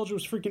Winter Soldier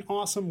was freaking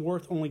awesome,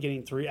 worth only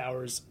getting 3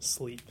 hours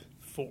sleep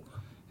for.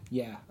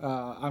 Yeah.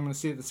 I'm going to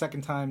see it the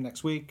second time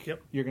next week.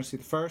 Yep. You're going to see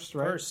the first,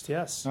 right? First,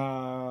 yes.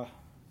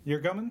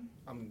 You're coming?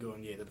 I'm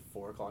going to the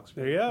 4 o'clock.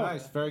 There you go.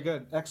 Nice, very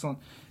good, excellent.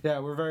 Yeah,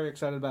 we're very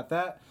excited about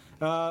that.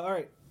 All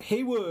right,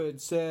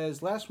 Haywood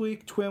says last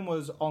week Twin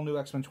was all new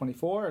X-Men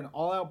 24, an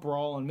all-out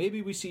brawl, and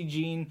maybe we see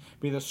Jean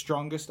be the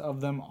strongest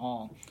of them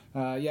all.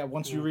 Yeah,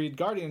 once you read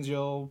Guardians,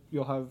 you'll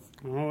have.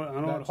 I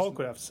don't know what Hulk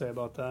would have to say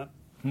about that.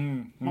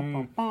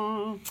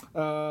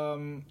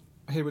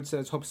 Haywood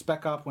says hope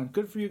Spec Op went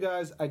good for you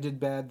guys. I did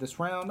bad this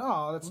round.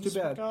 Oh, that's too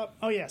bad. Spec Op?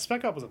 Oh yeah,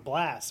 Spec Op was a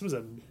blast. It was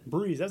a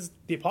breeze. That's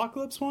the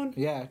Apocalypse one.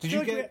 Yeah. Did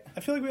you get? I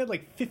feel like we had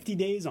like 50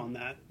 days on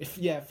that.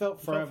 Yeah, it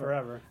felt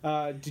forever.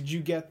 Did you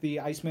get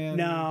the Iceman?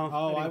 No.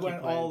 Oh, I didn't keep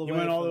went playing. all the way. You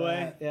went all for the way.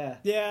 that. Yeah.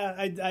 Yeah,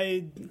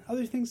 I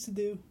other things to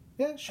do.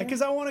 Yeah, sure.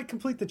 Because I want to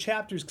complete the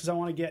chapters because I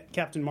want to get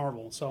Captain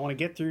Marvel. So I want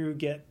to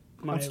get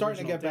my. I'm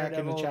starting to get original back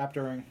into Daredevil.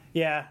 chaptering.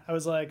 Yeah, I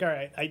was like, all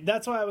right.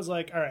 That's why I was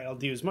like, all right, I'll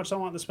do as much as I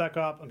want in the Spec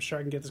Op. I'm sure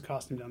I can get this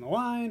costume down the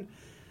line.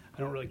 I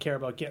don't really care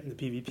about getting the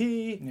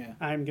PvP. Yeah.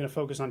 I'm going to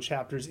focus on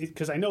chapters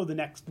because I know the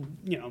next,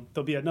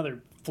 there'll be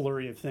another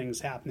flurry of things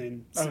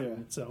happening soon. yeah.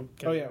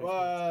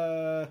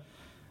 So,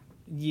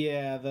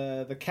 Yeah,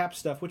 the Cap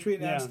stuff, which we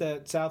announced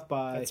at South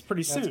by. that's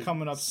pretty soon. That's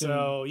coming up soon.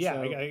 So yeah,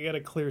 I got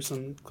to clear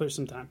some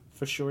time.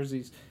 for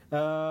surezies.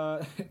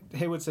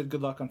 Haywood said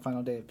good luck on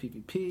final day of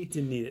PvP.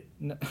 Didn't need it.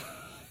 No.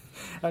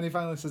 And he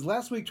finally says,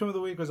 last week, Twin of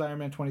the Week was Iron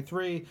Man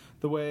 23.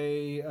 The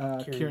way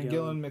Kieran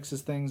Gillen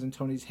mixes things and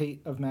Tony's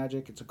hate of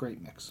magic, it's a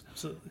great mix.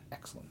 Absolutely.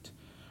 Excellent.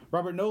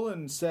 Robert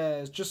Nolan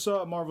says, just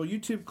saw a Marvel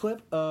YouTube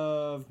clip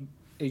of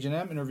Agent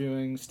M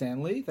interviewing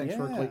Stan Lee. Thanks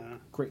for a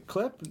great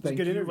clip. Thank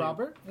good you, interview.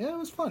 Robert. Yeah, it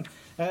was fun.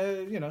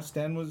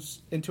 Stan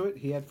was into it.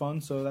 He had fun,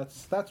 so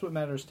that's what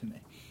matters to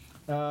me.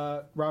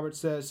 Robert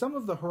says, some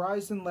of the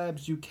Horizon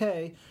Labs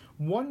UK,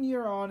 1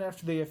 year on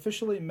after they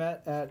officially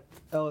met at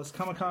LS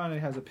Comic Con, it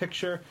has a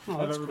picture of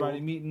that's everybody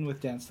cool. meeting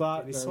with Dan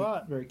Slott. Danny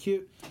Slott. Very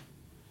cute.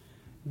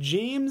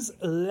 James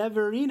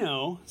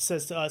Leverino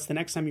says to us, the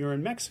next time you're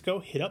in Mexico,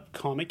 hit up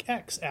Comic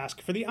X.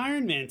 Ask for the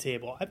Iron Man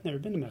table. I've never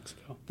been to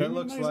Mexico. That You been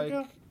looks to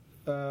Mexico?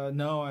 like...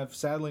 no, I've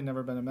sadly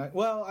never been to Mexico.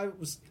 Well, I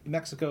was in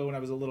Mexico when I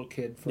was a little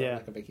kid for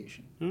like a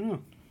vacation. I don't know.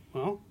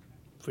 Well,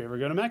 if we ever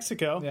go to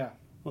Mexico, Yeah.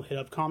 we'll hit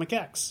up Comic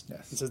X.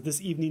 Yes. It says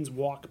this evening's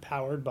walk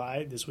powered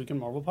by This Week in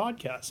Marvel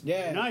podcast.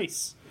 Yeah. Very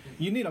nice.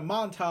 You need a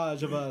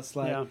montage of us,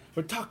 like, Yeah.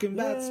 we're talking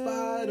about Yay.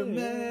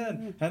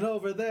 Spider-Man, and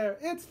over there,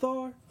 it's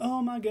Thor.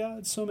 Oh my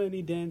god, so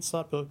many Dan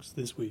Slott books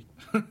this week.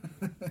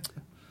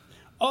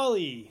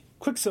 Ollie.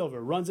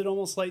 Quicksilver runs at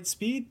almost light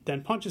speed,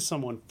 then punches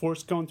someone.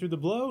 Force going through the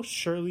blow,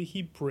 surely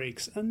he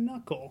breaks a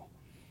knuckle.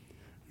 I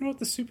don't know what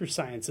the super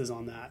science is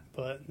on that,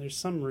 but there's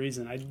some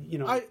reason.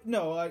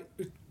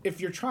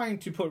 If you're trying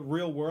to put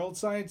real world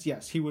science,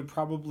 yes, he would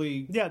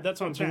probably Yeah, that's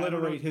what I'm saying. I don't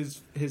obliterate know.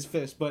 his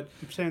fist. But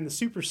I'm saying the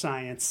super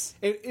science.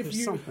 if There's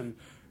you something.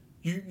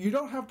 you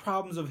don't have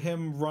problems of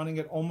him running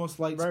at almost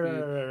light speed,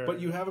 Right.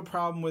 but you have a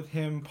problem with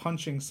him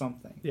punching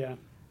something. Yeah.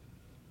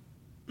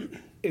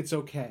 It's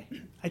okay.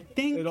 I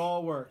think It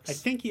all works. I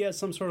think he has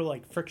some sort of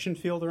like friction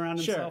field around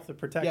himself that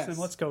protects Yes. him.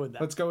 Let's go with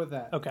that. Let's go with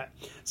that. Okay.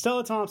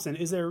 Stella Thompson,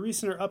 is there a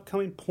recent or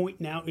upcoming Point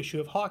Now issue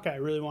of Hawkeye? I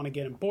really want to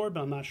get him bored,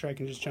 but I'm not sure I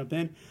can just jump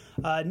in.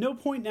 No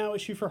Point Now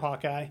issue for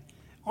Hawkeye.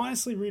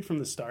 Honestly, read from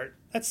the start.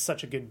 That's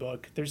such a good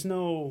book. There's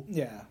no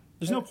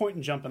point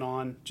in jumping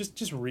on.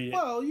 Just read it.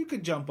 Well, you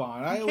could jump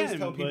on. I always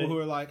tell people who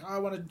are like,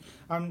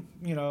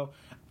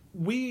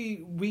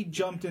 we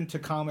jumped into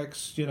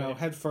comics,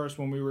 head first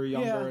when we were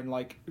younger, and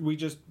like we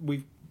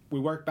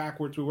worked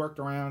backwards, we worked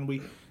around,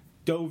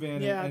 dove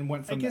in and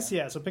went from I guess, there.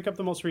 yeah. So pick up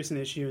the most recent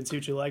issue and see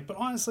what you like. But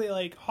honestly,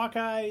 like,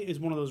 Hawkeye is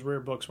one of those rare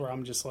books where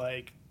I'm just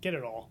like, get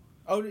it all.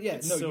 Oh, yeah.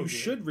 It's No, so you good.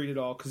 should read it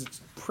all because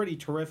it's pretty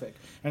terrific.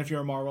 And if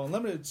you're a Marvel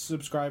Unlimited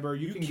subscriber,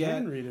 you can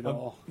get read it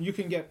all. You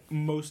can get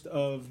most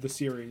of the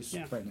series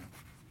right now.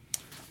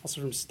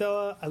 Also from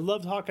Stella, I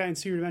loved Hawkeye and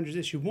Secret Avengers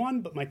issue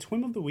 1, but my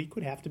twin of the week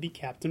would have to be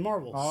Captain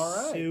Marvel. All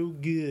right. So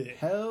good.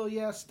 Hell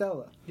yeah,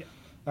 Stella. Yeah.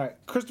 All right.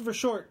 Christopher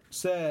Short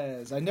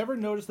says, I never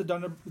noticed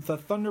the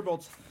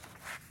Thunderbolts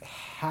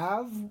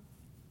have...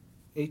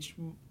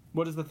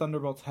 What does the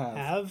Thunderbolts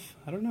have?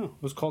 I don't know. It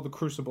was called the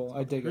Crucible.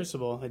 I dig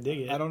Crucible, I dig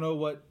it. it. I don't know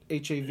what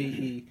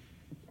HAVE...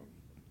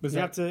 Was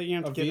You have to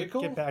a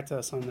vehicle? get back to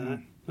us on that.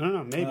 I don't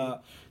know, maybe.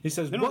 He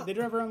says, They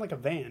drive around like a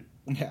van.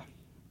 Yeah.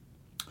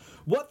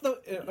 What the,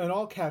 in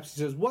all caps,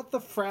 he says, what the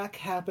frack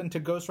happened to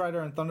Ghost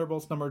Rider and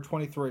Thunderbolts number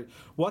 23?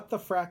 What the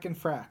frack and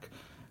frack?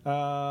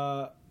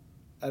 I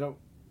don't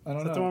Is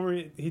know. that the one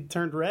where he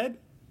turned red?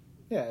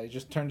 Yeah, he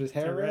just turned his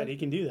hair Turned red. He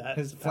can do that.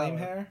 His It's a flame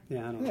power. hair. Yeah,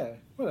 I don't know. Yeah,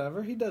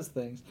 whatever. He does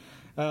things.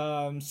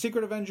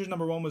 Secret Avengers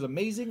number 1 was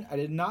amazing. I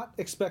did not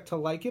expect to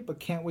like it, but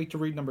can't wait to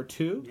read number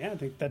 2. Yeah, I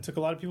think that took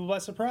a lot of people by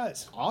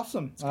surprise.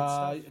 Awesome.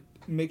 stuff.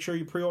 Make sure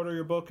you pre-order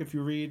your book if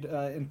you read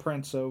in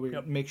print, so we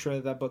make sure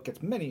that book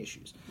gets many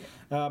issues.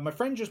 My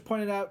friend just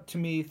pointed out to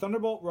me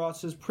Thunderbolt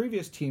Ross's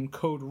previous team,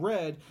 Code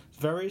Red, is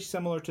very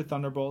similar to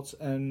Thunderbolts,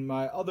 and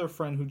my other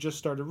friend who just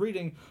started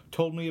reading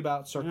told me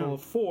about Circle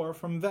of 4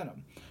 from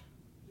Venom.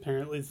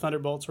 Apparently, the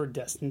Thunderbolts were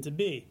destined to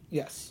be.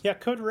 Yes. Yeah,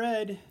 Code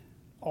Red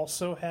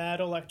also had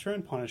Elektra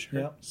and Punisher,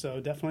 Yep. so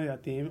definitely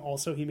that theme.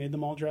 Also, he made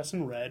them all dress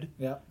in red,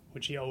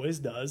 which he always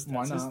does.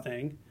 That's Why his not?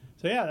 thing.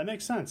 So yeah, that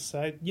makes sense.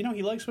 He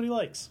likes what he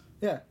likes.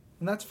 Yeah,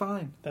 and that's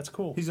fine. That's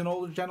cool. He's an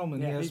older gentleman.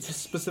 Yeah, he has he's-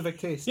 specific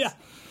tastes. Yeah,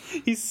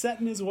 he's set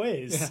in his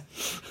ways.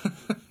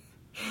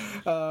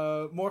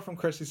 More from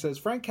Chris. He says,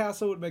 Frank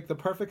Castle would make the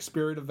perfect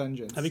Spirit of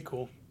Vengeance. That'd be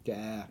cool.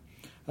 Yeah.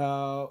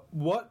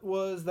 What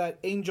was that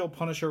Angel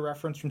Punisher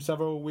reference from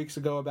several weeks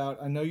ago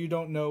about? I know you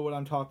don't know what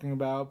I'm talking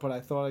about, but I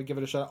thought I'd give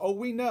it a shot. Oh,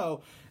 we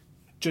know.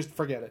 Just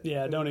forget it.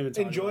 Yeah, don't even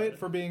talk Enjoy about it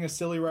for being a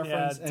silly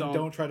reference, and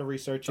don't try to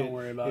research it. don't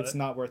worry about It's it.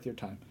 not worth your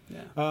time.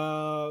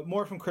 Yeah.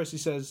 More from Chris. He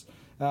says,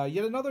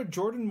 yet another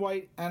Jordan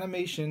White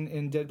animation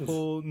in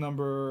Deadpool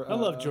number... I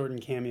love Jordan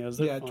cameos.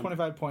 They're fun.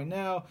 25 point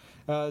now.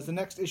 Is the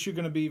next issue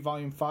going to be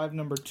Volume 5,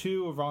 number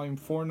 2, or Volume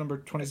 4, number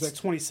 26? It's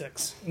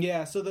 26.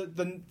 Yeah, so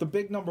the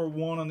big number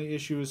 1 on the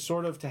issue is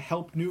sort of to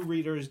help new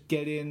readers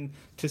get in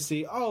to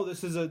see, oh,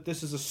 this is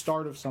a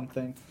start of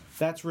something.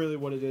 That's really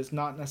what it is,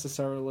 not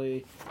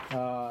necessarily,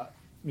 a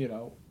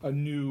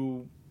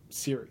new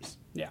series.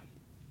 Yeah.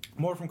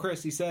 More from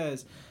Chris. He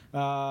says,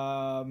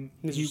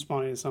 He's he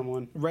responding to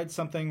someone. read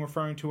something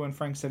referring to when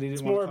Frank said he didn't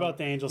It's want more to about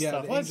the angel Yeah,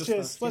 stuff. the Let's angel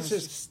just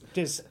stuff.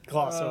 just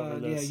gloss over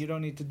this. Yeah, you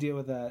don't need to deal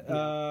with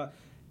that.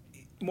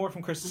 More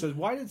from Chris. He says,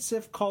 why did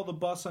Sif call the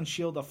bus on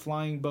S.H.I.E.L.D. a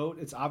flying boat?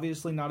 It's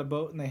obviously not a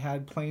boat, and they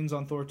had planes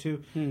on Thor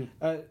 2.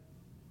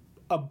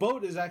 A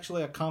boat is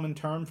actually a common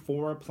term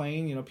for a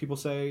plane. People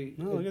say,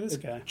 look at this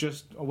guy.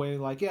 Just a way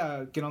like,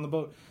 get on the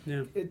boat.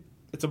 Yeah.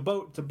 It's a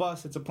boat, it's a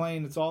bus, it's a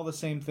plane, it's all the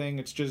same thing.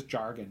 It's just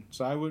jargon.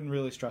 So I wouldn't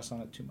really stress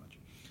on it too much.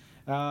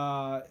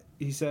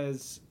 He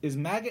says, is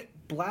Maggot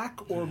black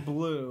or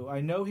blue?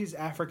 I know he's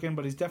African,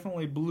 but he's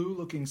definitely blue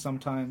looking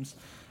sometimes.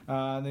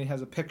 And then he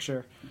has a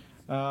picture.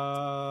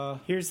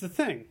 Here's the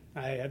thing.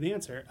 I have the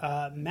answer.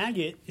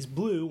 Maggot is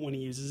blue when he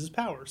uses his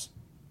powers.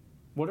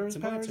 What are his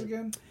an powers answer.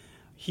 again?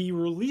 He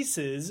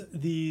releases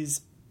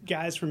these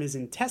guys from his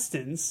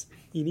intestines,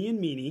 Eenie and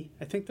Meanie,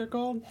 I think they're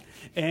called,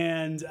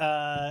 and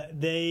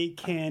they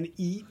can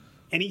eat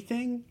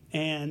anything.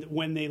 And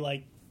when they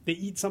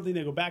eat something,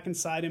 they go back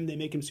inside him. They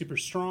make him super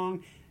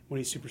strong. When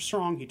he's super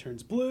strong, he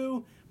turns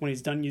blue. When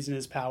he's done using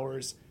his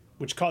powers,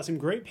 which cause him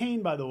great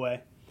pain, by the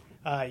way,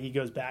 he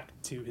goes back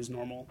to his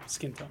normal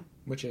skin tone,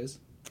 Which is?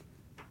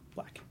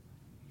 black,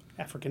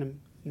 African.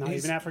 Not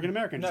He's- even African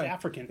American, No, just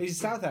African. He's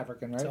South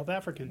African, right? South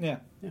African. Yeah.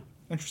 Yeah.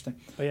 Interesting.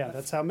 But yeah,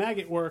 that's how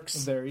Maggot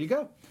works. There you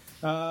go.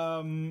 He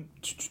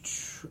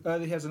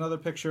has another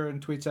picture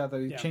and tweets out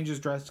that he changes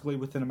drastically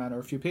within a matter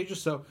of a few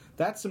pages. So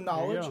that's some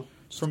knowledge go.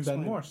 from Ben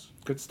explain. Morse.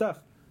 Good stuff.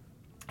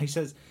 He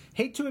says,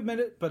 hate to admit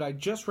it, but I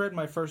just read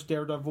my first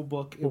Daredevil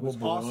book. It was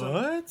awesome.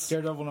 What?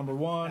 Daredevil number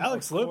 1.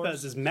 Alex of course.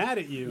 Lopez is mad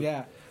at you.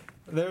 Yeah.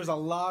 There's a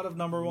lot of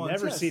number 1s.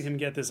 Never Yes. seen him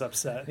get this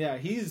upset. Yeah,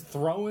 he's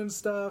throwing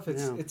stuff.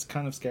 It's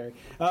kind of scary.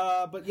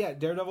 But yeah,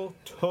 Daredevil,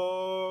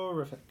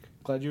 terrific.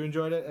 Glad you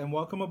enjoyed it, and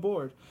welcome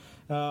aboard.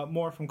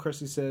 More from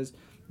Chrissy says,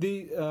 lots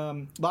of Sorry number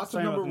about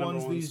the number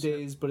ones these ones.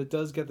 days, but it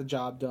does get the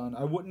job done.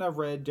 I wouldn't have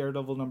read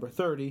Daredevil number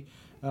 30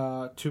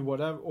 to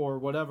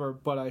whatever,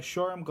 but I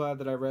sure am glad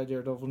that I read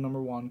Daredevil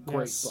number 1. Great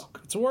Yes.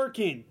 book. It's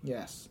working.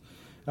 Yes.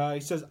 He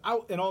says,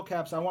 out in all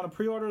caps, I want to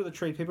pre-order the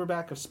trade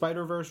paperback of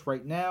Spider-Verse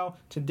right now.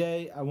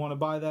 Today, I want to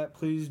buy that.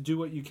 Please do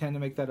what you can to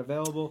make that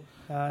available.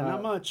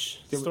 Not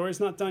much. The story's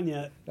not done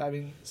yet. I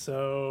mean,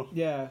 So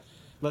yeah.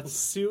 let's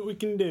see what we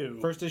can do.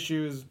 First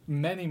issue is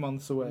many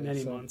months away.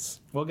 Many so months.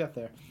 We'll get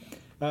there.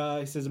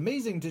 He says,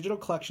 amazing digital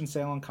collection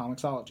sale on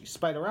Comixology.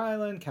 Spider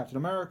Island, Captain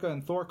America,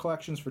 and Thor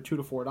collections for $2 to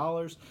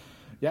 $4.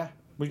 Yeah,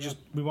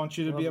 we want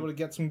you to be able to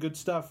get some good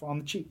stuff on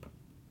the cheap.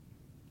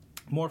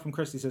 More from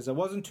Christy says, I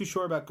wasn't too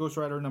sure about Ghost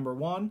Rider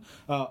 #1,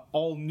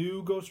 all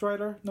new Ghost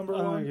Rider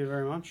 #1. Thank you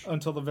very much.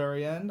 Until the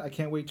very end. I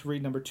can't wait to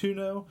read #2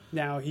 now.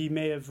 Now, he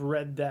may have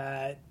read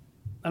that.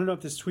 I don't know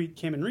if this tweet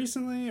came in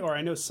recently, or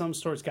I know some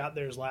stores got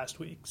theirs last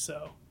week,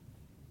 so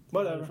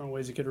Whatever. Different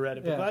ways you could have read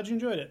it, but glad you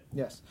enjoyed it.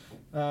 Yes.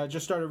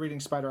 Just started reading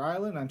Spider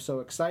Island. I'm so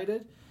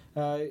excited.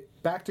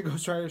 Back to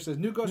Ghost Rider says,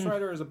 new Ghost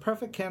Rider is a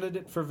perfect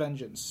candidate for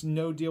vengeance.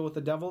 No deal with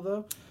the devil,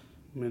 though.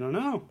 We don't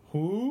know.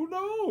 Who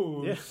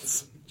knows?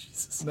 Yes.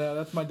 Jesus. Yeah,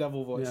 that's my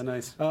devil voice. Yeah,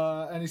 nice.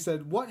 And he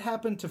said, what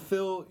happened to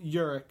Phil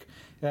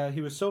Urich?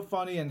 He was so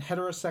funny and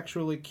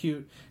heterosexually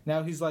cute.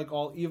 Now he's like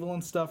all evil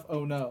and stuff.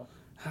 Oh, no.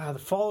 The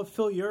fall of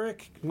Phil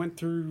Urich went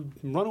through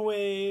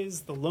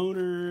Runaways, The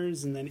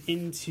Loners, and then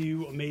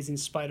into Amazing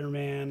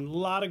Spider-Man. A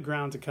lot of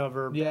ground to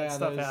cover. Bad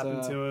stuff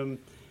happened to him.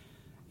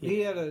 Yeah. He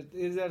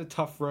had a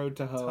tough road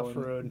to hoe. Tough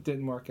road. It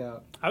didn't work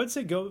out. I would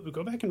say go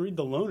back and read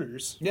The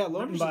Loners. Yeah,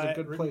 Loners is a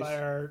good written place.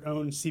 by our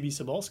own C.B.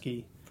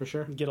 Cebulski. For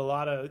sure. Get a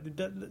lot of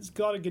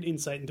good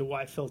insight into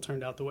why Phil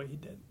turned out the way he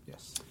did.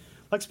 Yes.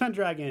 Lex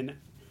Pendragon,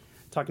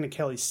 talking to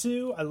Kelly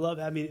Sue. I love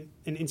having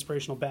an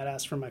inspirational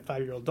badass for my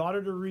 5-year-old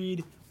daughter to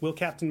read. Will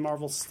Captain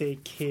Marvel stay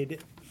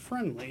kid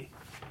friendly?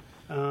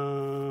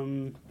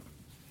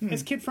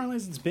 As kid friendly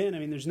as it's been, I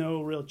mean, there's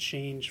no real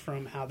change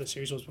from how the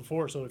series was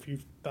before. So if you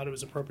thought it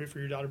was appropriate for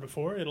your daughter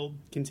before, it'll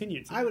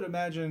continue to. I would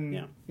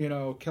imagine,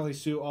 Kelly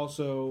Sue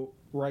also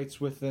writes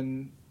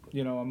within,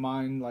 a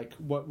mind like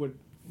what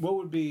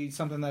would be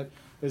something that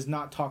is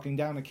not talking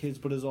down to kids,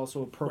 but is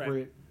also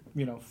appropriate,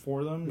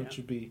 for them. It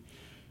should be.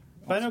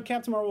 But I know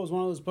Captain Marvel was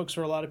one of those books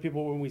where a lot of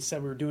people, when we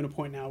said we were doing a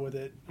point now with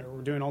it, or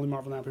we're doing only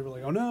Marvel now, people were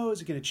like, oh no,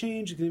 is it going to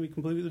change? Is it going to be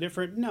completely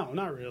different? No,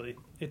 not really.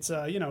 It's,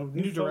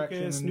 new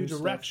focus, new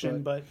direction,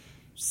 stuff, but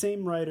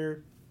same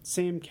writer,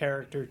 same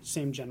character,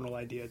 same general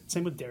idea.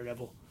 Same with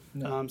Daredevil.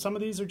 No. Some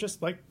of these are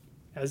just like,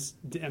 as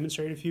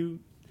demonstrated a few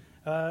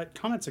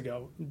comments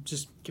ago,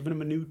 just giving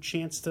them a new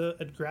chance to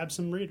grab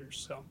some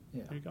readers. So,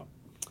 There you go.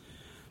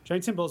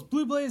 Giant Symbols,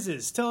 Blue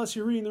Blazes, tell us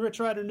you're reading the Rich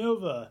Rider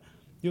Nova.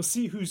 You'll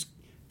see who's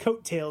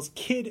coattails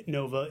Kid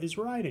Nova is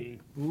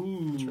riding.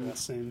 Ooh.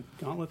 Interesting.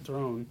 Gauntlet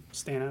Throne.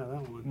 Staying out of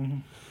that one. Mm-hmm.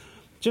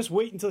 Just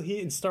wait until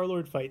he and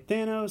Star-Lord fight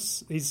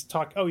Thanos. He's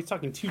talking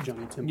to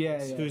Johnny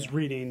Timbers, who's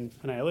reading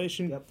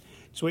Annihilation. Yep.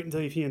 Just wait until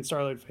he and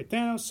Star-Lord fight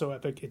Thanos. So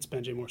epic. It's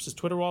Ben J. Morse's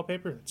Twitter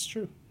wallpaper. That's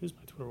true. Here's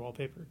my Twitter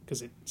wallpaper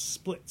because it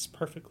splits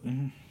perfectly.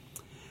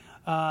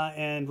 Mm-hmm.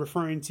 And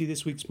referring to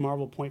this week's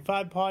Marvel Point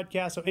 5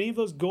 podcast. So any of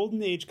those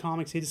Golden Age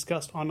comics he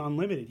discussed on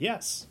Unlimited.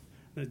 Yes.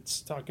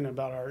 It's talking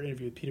about our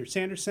interview with Peter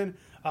Sanderson.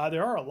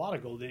 There are a lot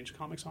of Golden Age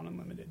comics on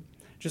Unlimited.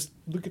 Just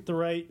look at the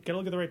right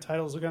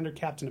titles. Look under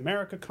Captain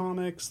America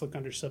comics. Look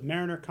under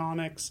Submariner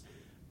comics,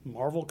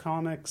 Marvel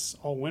comics,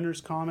 All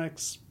Winners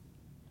comics,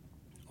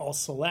 All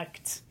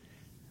Select.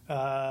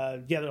 A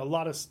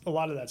lot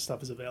of that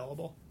stuff is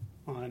available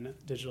on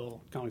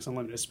Digital Comics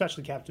Unlimited,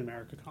 especially Captain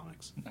America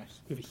comics.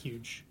 Nice. We have a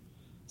huge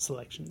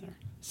selection there.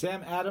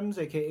 Sam Adams,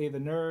 a.k.a. The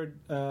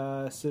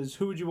Nerd, says,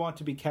 who would you want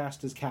to be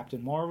cast as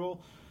Captain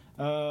Marvel?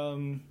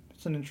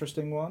 It's an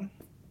interesting one.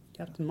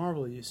 Captain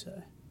Marvel, you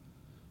say?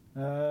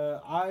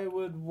 I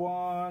would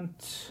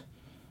want,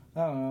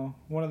 I don't know,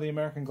 one of the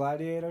American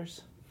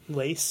Gladiators.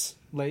 Lace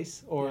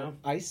Or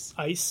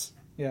Ice.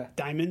 Yeah.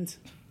 Diamond.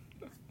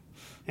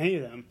 Any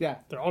of them. Yeah.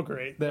 They're all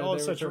great. They all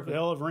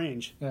have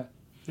range. Yeah.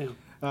 Yeah.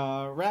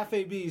 Raph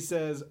AB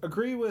says,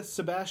 agree with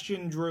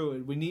Sebastian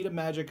Druid. We need a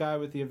magic guy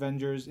with the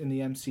Avengers in the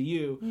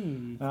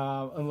MCU.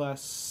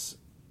 Unless,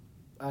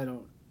 I don't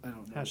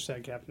know.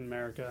 Hashtag Captain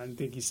America. I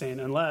think he's saying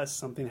unless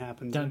something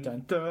happens. Dun,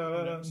 dun,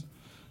 dun.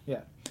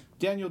 Yeah.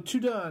 Daniel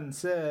Tudun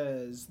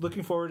says,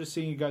 looking forward to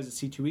seeing you guys at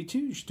C2E2.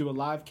 You should do a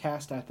live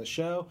cast at the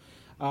show.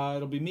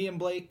 It'll be me and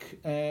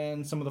Blake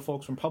and some of the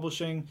folks from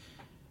publishing.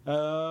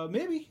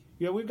 Maybe.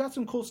 Yeah, we've got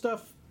some cool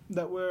stuff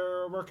that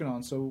we're working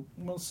on, so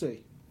we'll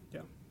see.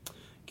 Yeah.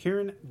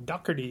 Kieran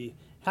Doherty.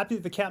 Happy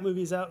that the Cat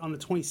movie is out on the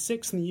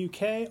 26th in the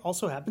UK.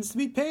 Also happens to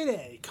be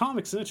payday.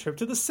 Comics and a trip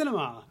to the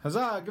cinema.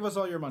 Huzzah, give us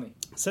all your money.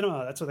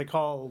 Cinema, that's what they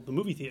call the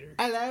movie theater.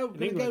 Hello, we're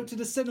going to go to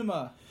the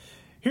cinema.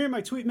 Hearing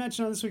my tweet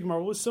mentioned on This Week in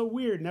Marvel was so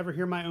weird. Never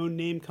hear my own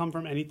name come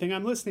from anything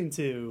I'm listening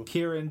to.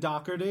 Kieran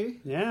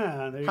Doherty.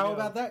 Yeah, there you go. How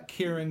about that,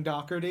 Kieran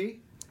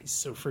Doherty? He's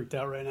so freaked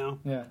out right now.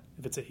 Yeah.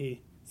 If it's a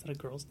he. Is that a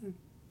girl's name?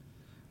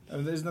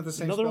 Isn't that the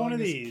same Another one of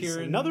spelling as these.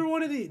 Kieran? Another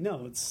one of these.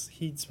 No,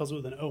 he spells it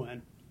with an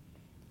O-N.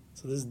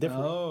 So this is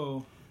different.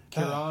 Oh.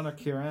 Kieran or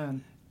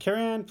Kieran.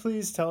 Kieran,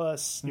 please tell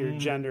us your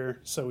gender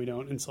so we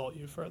don't insult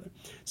you further.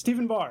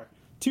 Stephen Barr.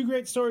 2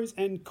 great stories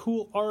and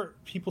cool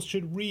art people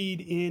should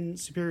read in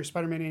Superior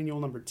Spider-Man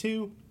Annual number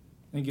 2.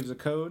 And gives a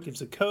code.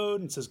 Gives a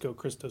code and says go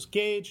Christos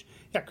Gage.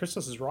 Yeah,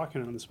 Christos is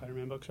rocking on the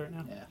Spider-Man books right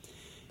now. Yeah.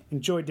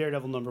 Enjoy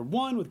Daredevil number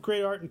 1 with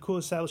great art and cool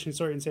establishing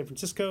story in San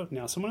Francisco.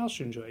 Now someone else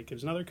should enjoy it.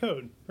 Gives another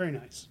code. Very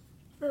nice.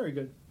 Very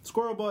good.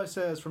 Squirrel Boy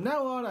says, from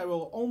now on, I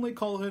will only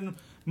call him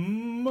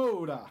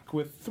MODOK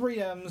with 3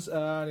 M's.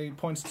 And he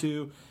points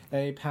to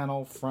a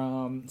panel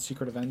from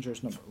Secret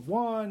Avengers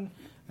 #1.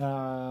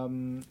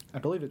 I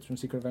believe it's from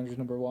Secret Avengers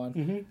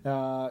 #1.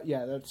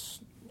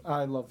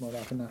 I love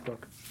MODOK in that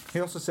book. He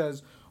also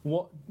says,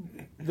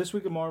 this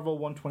week of Marvel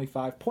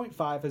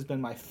 125.5 has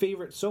been my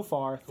favorite so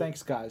far.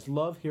 Thanks, guys.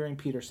 Love hearing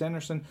Peter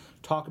Sanderson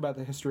talk about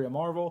the history of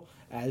Marvel,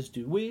 as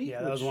do we.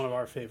 Yeah, that was one of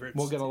our favorites.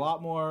 We'll get a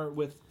lot more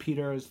with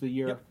Peter as the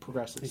year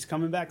progresses. He's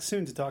coming back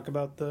soon to talk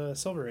about the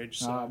Silver Age.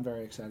 So I'm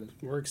very excited.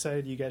 We're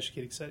excited. You guys should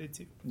get excited,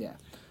 too. Yeah.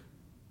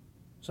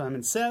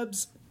 Simon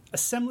Sebs,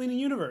 Assembling a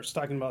Universe,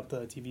 talking about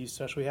the TV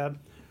special we had,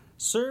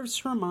 serves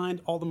to remind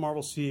all the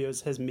Marvel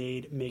Studios has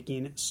made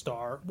making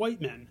star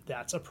white men.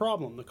 That's a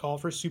problem. The call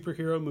for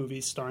superhero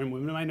movies starring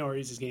women and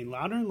minorities is getting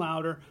louder and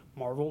louder.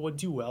 Marvel would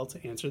do well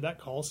to answer that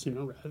call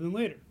sooner rather than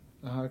later.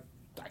 I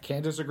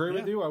can't disagree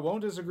with you. I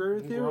won't disagree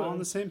with you. We're all on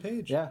the same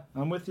page. Yeah,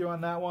 I'm with you on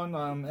that one.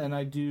 And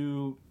I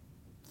do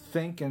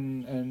think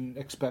and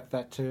expect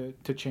that to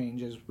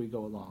change as we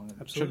go along.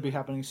 It should be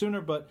happening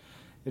sooner, but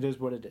it is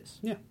what it is.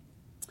 Yeah.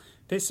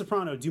 Face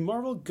Soprano, do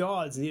Marvel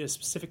gods need a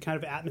specific kind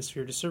of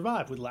atmosphere to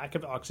survive? Would lack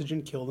of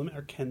oxygen kill them,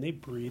 or can they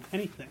breathe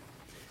anything?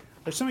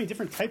 There's so many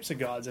different types of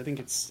gods. I think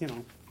it's,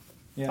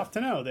 tough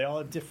to know. They all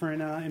have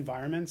different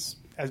environments.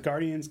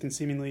 Asgardians can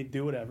seemingly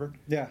do whatever.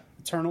 Yeah.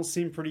 Eternals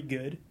seem pretty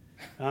good.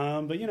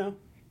 But, it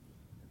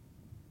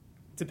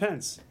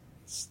depends.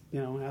 It's,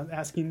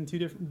 asking two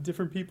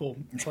different people.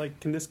 It's like,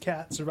 can this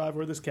cat survive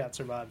where this cat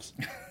survives?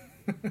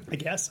 I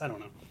guess. I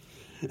don't know.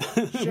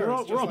 Sure,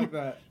 it's just like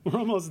that. We're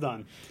almost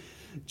done.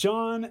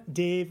 John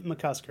Dave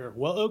McCusker.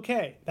 Well,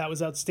 okay. That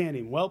was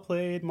outstanding. Well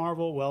played,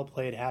 Marvel. Well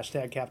played.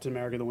 # Captain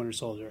America the Winter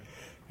Soldier.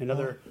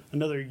 Another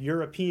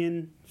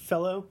European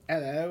fellow.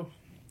 Hello.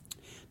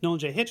 Nolan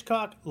J.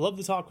 Hitchcock. Love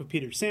the talk with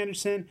Peter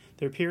Sanderson.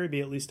 There appear to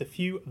be at least a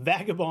few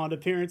Vagabond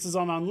appearances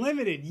on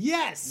Unlimited.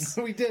 Yes!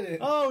 We did it.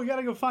 Oh, we got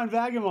to go find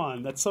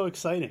Vagabond. That's so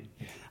exciting.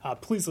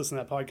 Please listen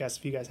to that podcast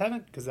if you guys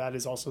haven't, because that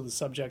is also the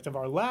subject of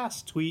our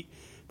last tweet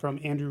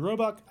from Andrew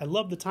Roebuck. I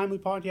love the timely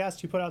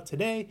podcast you put out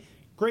today.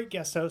 Great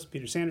guest host,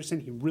 Peter Sanderson.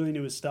 He really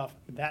knew his stuff.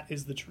 That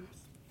is the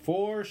truth.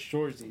 For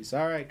shoresies.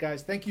 All right,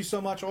 guys. Thank you so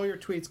much. All your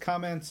tweets,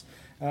 comments,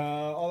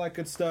 all that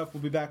good stuff.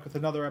 We'll be back with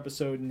another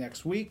episode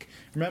next week.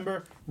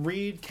 Remember,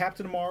 read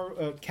Captain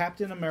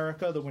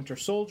America, the Winter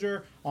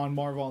Soldier on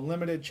Marvel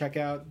Unlimited. Check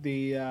out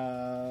the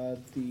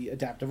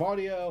adaptive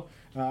audio.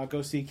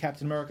 Go see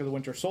Captain America, the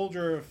Winter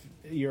Soldier if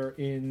you're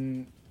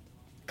in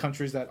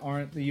countries that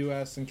aren't the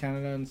U.S. and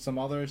Canada and some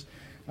others.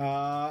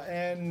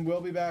 And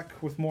we'll be back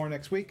with more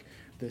next week.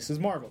 This is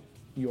Marvel,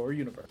 your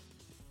universe.